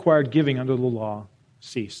 all required giving under the law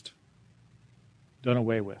ceased. Done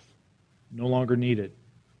away with. No longer needed.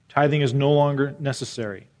 Tithing is no longer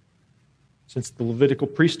necessary, since the Levitical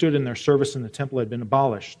priesthood and their service in the temple had been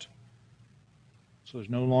abolished. So there's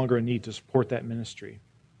no longer a need to support that ministry.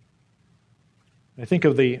 I think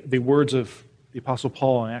of the words of the Apostle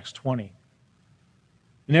Paul in Acts 20.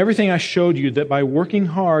 In everything I showed you that by working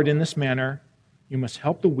hard in this manner, you must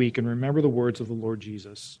help the weak and remember the words of the Lord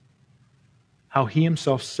Jesus. How he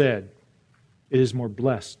himself said, it is more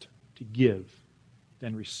blessed to give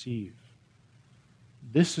than receive.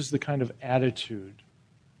 This is the kind of attitude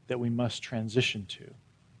that we must transition to.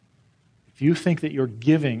 If you think that your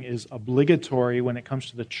giving is obligatory when it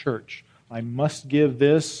comes to the church, I must give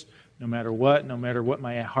this no matter what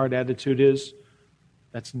my hard attitude is,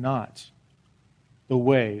 that's not the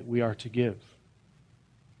way we are to give.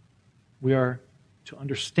 we are to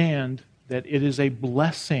understand that it is a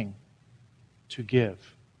blessing to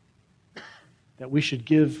give, that we should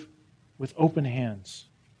give with open hands,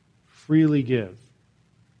 freely give.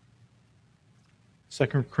 2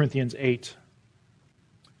 Corinthians 8.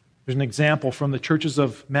 There's an example from the churches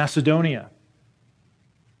of Macedonia.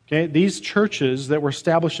 Okay, these churches that were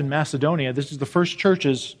established in Macedonia, this is the first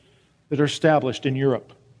churches that are established in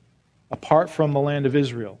Europe, apart from the land of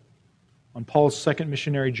Israel, on Paul's second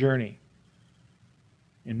missionary journey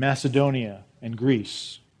in Macedonia and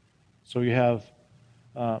Greece. So you have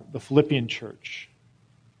the Philippian church,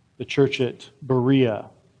 the church at Berea,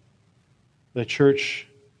 the church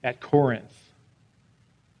at Corinth,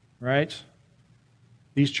 right?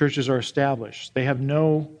 These churches are established. They have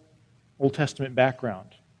no Old Testament background.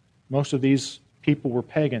 Most of these people were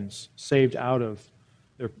pagans, saved out of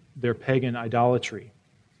their pagan idolatry.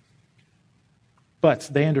 But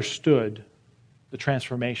they understood the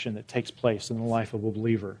transformation that takes place in the life of a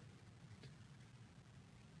believer.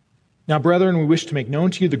 Now, brethren, we wish to make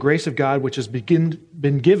known to you the grace of God which has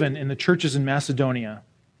been given in the churches in Macedonia,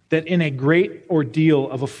 that in a great ordeal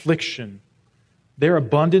of affliction, their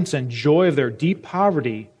abundance and joy of their deep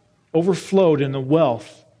poverty overflowed in the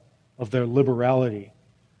wealth of their liberality.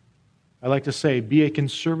 I like to say, be a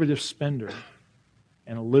conservative spender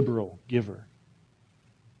and a liberal giver.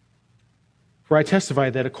 For I testify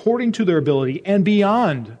that according to their ability and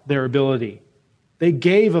beyond their ability, they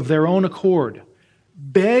gave of their own accord,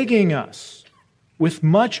 begging us with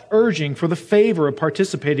much urging for the favor of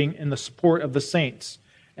participating in the support of the saints.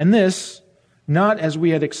 And this, not as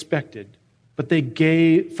we had expected, but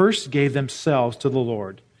they first gave themselves to the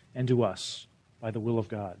Lord and to us by the will of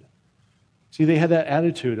God. See, they had that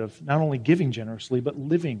attitude of not only giving generously, but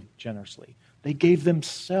living generously. They gave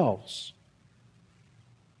themselves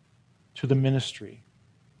to the ministry.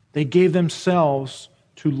 They gave themselves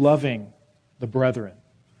to loving the brethren.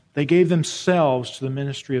 They gave themselves to the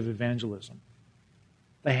ministry of evangelism.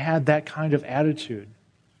 They had that kind of attitude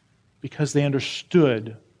because they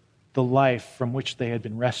understood the life from which they had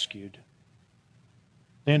been rescued.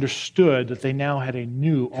 They understood that they now had a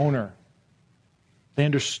new owner. They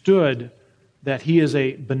understood that he is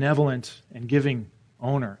a benevolent and giving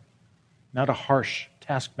owner, not a harsh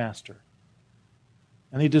taskmaster.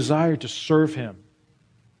 And they desired to serve him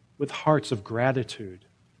with hearts of gratitude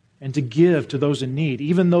and to give to those in need,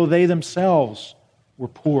 even though they themselves were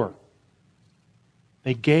poor.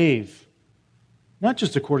 They gave, not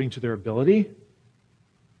just according to their ability,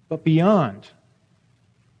 but beyond.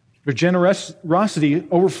 Their generosity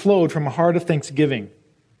overflowed from a heart of thanksgiving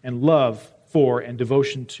and love for and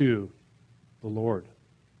devotion to the Lord.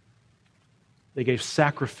 They gave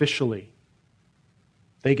sacrificially.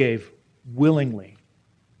 They gave willingly,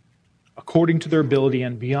 according to their ability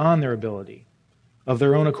and beyond their ability, of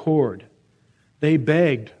their own accord. They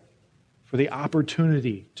begged for the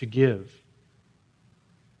opportunity to give.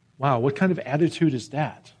 Wow, what kind of attitude is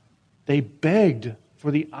that? They begged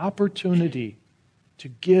for the opportunity to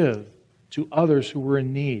give to others who were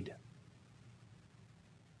in need.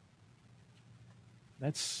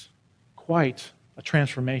 That's quite a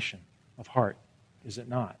transformation of heart, is it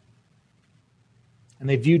not? And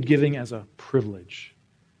they viewed giving as a privilege.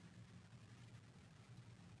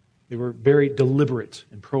 They were very deliberate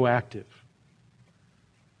and proactive.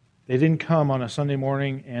 They didn't come on a Sunday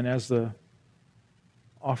morning and as the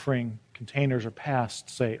offering containers are passed,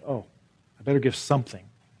 say, oh, I better give something.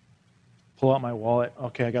 Pull out my wallet.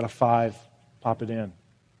 Okay, I got a $5. Pop it in.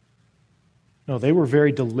 No, they were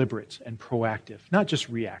very deliberate and proactive, not just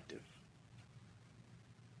reactive.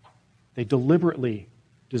 They deliberately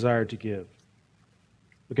desired to give.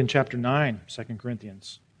 Look in chapter 9, 2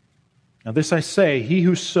 Corinthians. Now this I say, he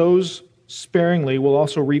who sows sparingly will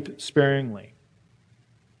also reap sparingly.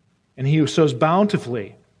 And he who sows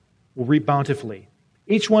bountifully will reap bountifully.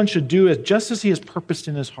 Each one should do just as he has purposed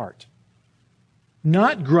in his heart,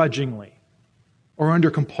 not grudgingly or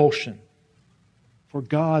under compulsion. For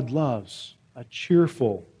God loves a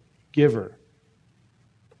cheerful giver.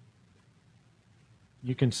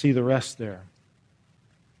 You can see the rest there.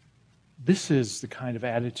 This is the kind of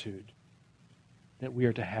attitude that we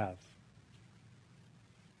are to have.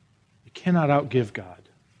 You cannot outgive God.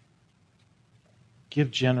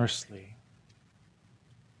 Give generously.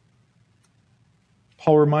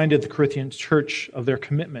 Paul reminded the Corinthian church of their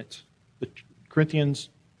commitment. The Corinthians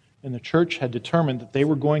in the church had determined that they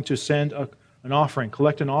were going to send an offering,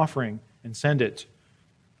 collect an offering, and send it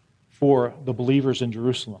for the believers in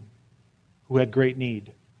Jerusalem who had great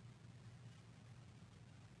need.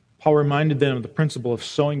 Paul reminded them of the principle of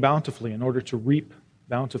sowing bountifully in order to reap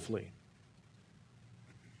bountifully.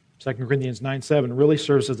 2 Corinthians 9:7 really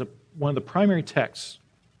serves as a one of the primary texts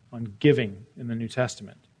on giving in the New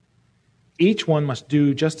Testament. Each one must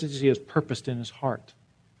do just as he has purposed in his heart,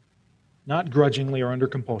 not grudgingly or under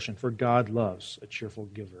compulsion, for God loves a cheerful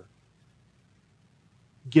giver.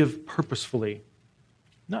 Give purposefully,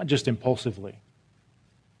 not just impulsively.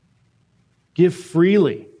 Give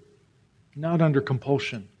freely, not under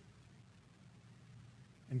compulsion.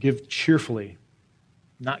 And give cheerfully,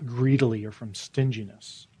 not greedily or from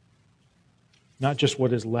stinginess. Not just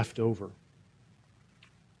what is left over.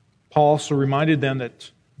 Paul also reminded them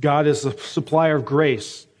that God is the supplier of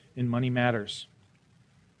grace in money matters,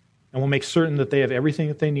 and will make certain that they have everything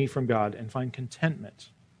that they need from God and find contentment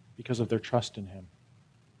because of their trust in Him.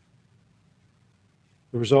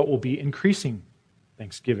 The result will be increasing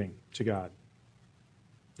thanksgiving to God.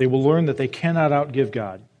 They will learn that they cannot outgive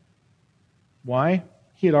God. Why?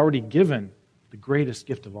 He had already given the greatest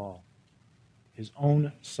gift of all, His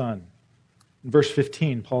own Son. In verse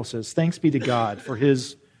 15, Paul says, "Thanks be to God for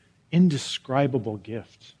His indescribable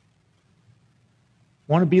gift."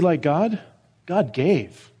 Want to be like God? God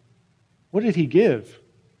gave. What did He give?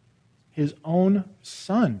 His own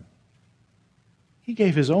Son. He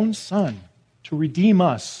gave His own Son to redeem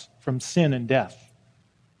us from sin and death.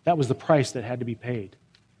 That was the price that had to be paid.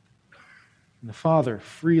 And the Father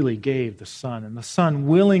freely gave the Son, and the Son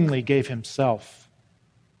willingly gave Himself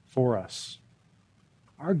for us.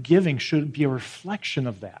 Our giving should be a reflection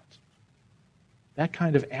of that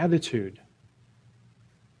kind of attitude.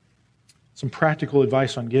 Some practical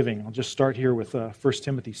advice on giving. I'll just start here with 1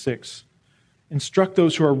 Timothy 6. Instruct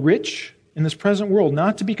those who are rich in this present world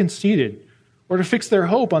not to be conceited or to fix their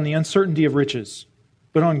hope on the uncertainty of riches,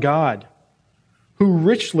 but on God, who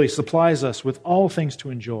richly supplies us with all things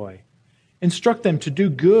to enjoy. Instruct them to do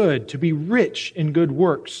good, to be rich in good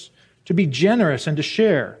works, to be generous and to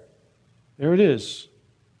share. There it is.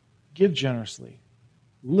 Give generously.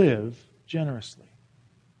 Live generously.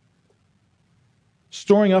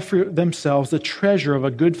 Storing up for themselves the treasure of a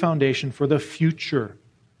good foundation for the future,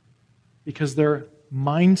 because their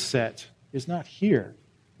mindset is not here.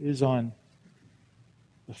 It is on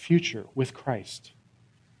the future with Christ,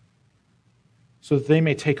 so that they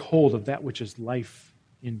may take hold of that which is life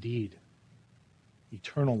indeed,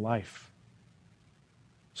 eternal life.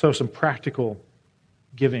 So some practical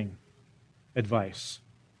giving advice.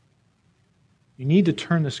 You need to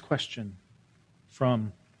turn this question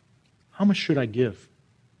from how much should I give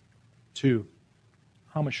to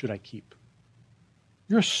how much should I keep?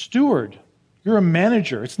 You're a steward. You're a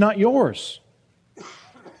manager. It's not yours.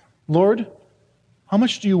 Lord, how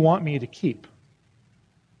much do you want me to keep?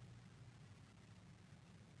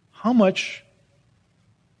 How much,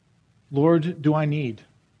 Lord, do I need?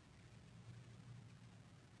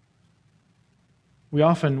 We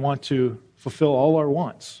often want to fulfill all our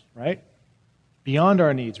wants, right? Beyond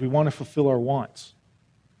our needs, we want to fulfill our wants.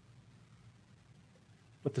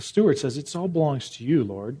 But the steward says, it all belongs to you,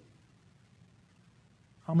 Lord.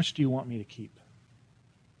 How much do you want me to keep?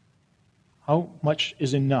 How much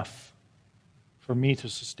is enough for me to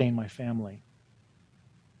sustain my family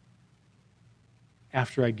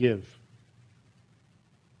after I give?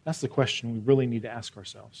 That's the question we really need to ask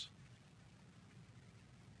ourselves.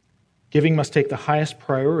 Giving must take the highest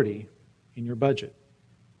priority in your budget.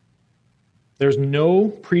 There's no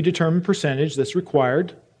predetermined percentage that's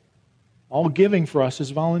required. All giving for us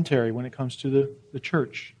is voluntary when it comes to the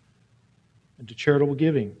church and to charitable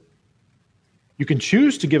giving. You can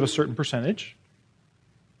choose to give a certain percentage,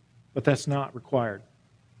 but that's not required.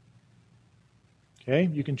 Okay?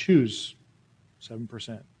 You can choose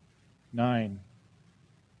 7%, 9%,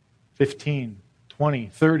 15%,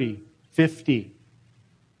 20%, 30%, 50%,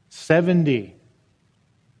 70%.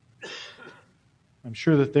 I'm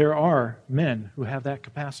sure that there are men who have that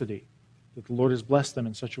capacity, that the Lord has blessed them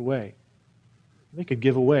in such a way. They could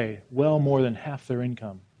give away well more than half their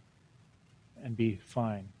income and be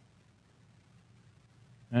fine.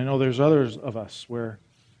 And I know there's others of us where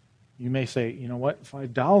you may say, you know what,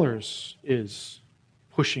 $5 is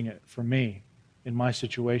pushing it for me in my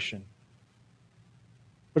situation.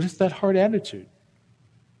 But it's that hard attitude.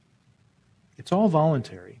 It's all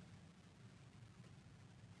voluntary.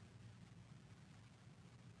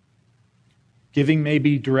 Giving may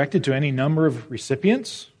be directed to any number of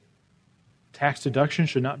recipients. Tax deduction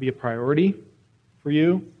should not be a priority for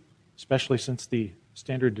you, especially since the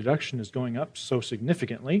standard deduction is going up so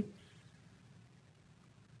significantly.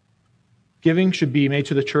 Giving should be made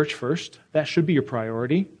to the church first. That should be your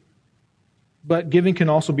priority. But giving can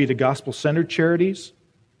also be to gospel-centered charities.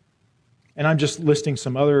 And I'm just listing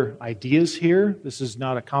some other ideas here. This is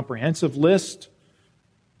not a comprehensive list.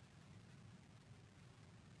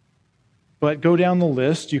 But go down the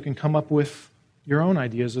list. You can come up with your own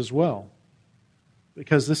ideas as well.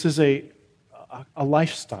 Because this is a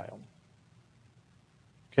lifestyle.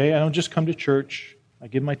 Okay, I don't just come to church. I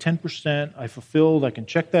give my 10%. I fulfilled. I can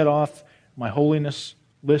check that off my holiness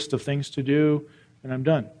list of things to do, and I'm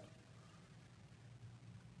done.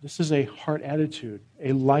 This is a heart attitude,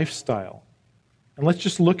 a lifestyle. And let's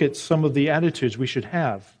just look at some of the attitudes we should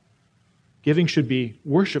have. Giving should be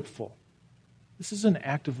worshipful. This is an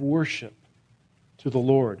act of worship to the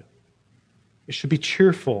Lord. It should be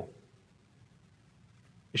cheerful.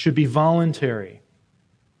 It should be voluntary.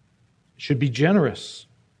 It should be generous,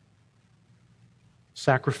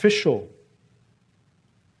 sacrificial,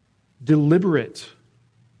 deliberate,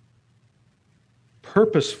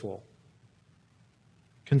 purposeful,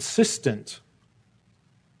 consistent,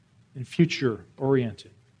 and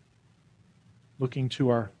future-oriented, looking to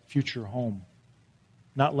our future home,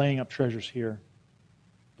 not laying up treasures here,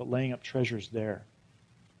 but laying up treasures there.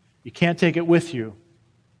 You can't take it with you,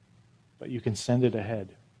 but you can send it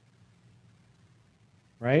ahead.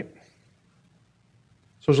 Right?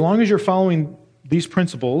 So as long as you're following these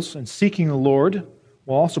principles and seeking the Lord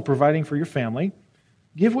while also providing for your family,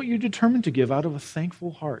 give what you're determined to give out of a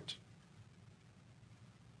thankful heart.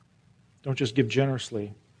 Don't just give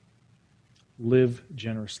generously. Live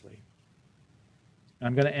generously. And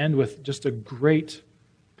I'm going to end with just a great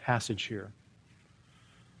passage here.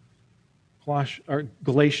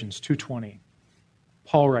 Galatians 2:20.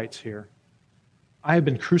 Paul writes here, I have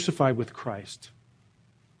been crucified with Christ,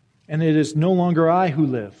 and it is no longer I who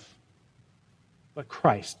live, but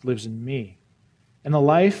Christ lives in me. And the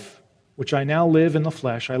life which I now live in the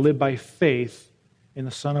flesh, I live by faith in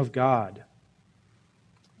the Son of God.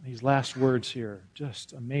 These last words here,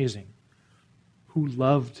 just amazing. Who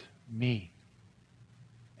loved me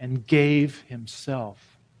and gave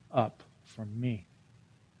himself up for me.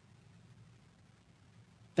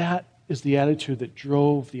 That is the attitude that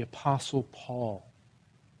drove the Apostle Paul.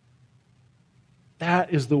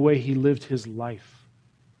 That is the way he lived his life.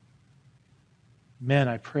 Men,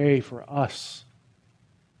 I pray for us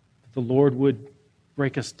that the Lord would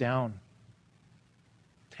break us down,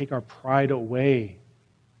 take our pride away,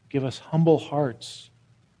 give us humble hearts,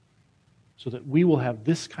 so that we will have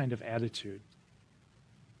this kind of attitude.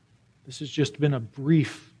 This has just been a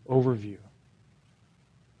brief overview,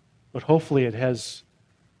 but hopefully it has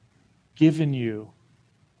given you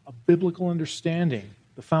a biblical understanding,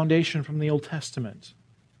 the foundation from the Old Testament,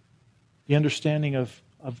 the understanding of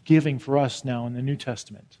giving for us now in the New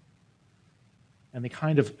Testament, and the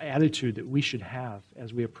kind of attitude that we should have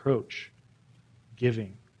as we approach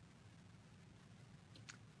giving.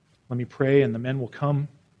 Let me pray, and the men will come.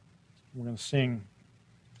 We're going to sing,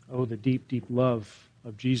 Oh, the Deep, Deep Love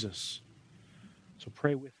of Jesus. So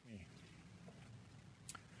pray with me.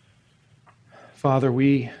 Father,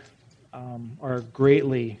 we are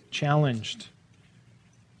greatly challenged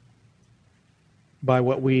by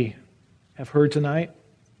what we have heard tonight.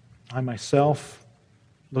 I myself,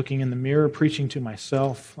 looking in the mirror, preaching to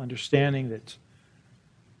myself, understanding that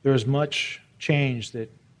there is much change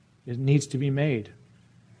that it needs to be made.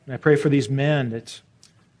 And I pray for these men that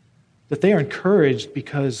they are encouraged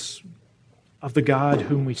because of the God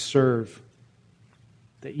whom we serve,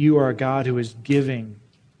 that you are a God who is giving.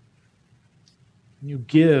 You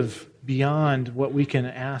give beyond what we can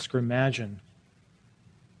ask or imagine.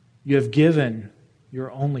 You have given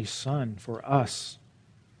your only Son for us.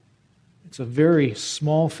 It's a very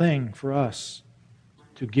small thing for us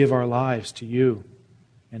to give our lives to you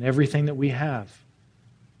and everything that we have,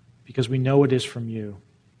 because we know it is from you.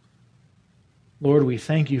 Lord, we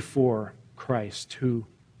thank you for Christ, who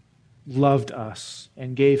loved us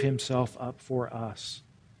and gave himself up for us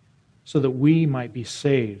so that we might be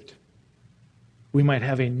saved. We might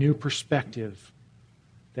have a new perspective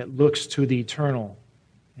that looks to the eternal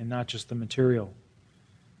and not just the material.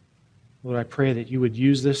 Lord, I pray that you would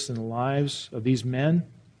use this in the lives of these men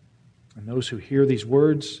and those who hear these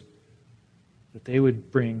words, that they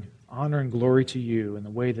would bring honor and glory to you in the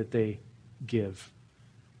way that they give.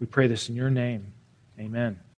 We pray this in your name. Amen.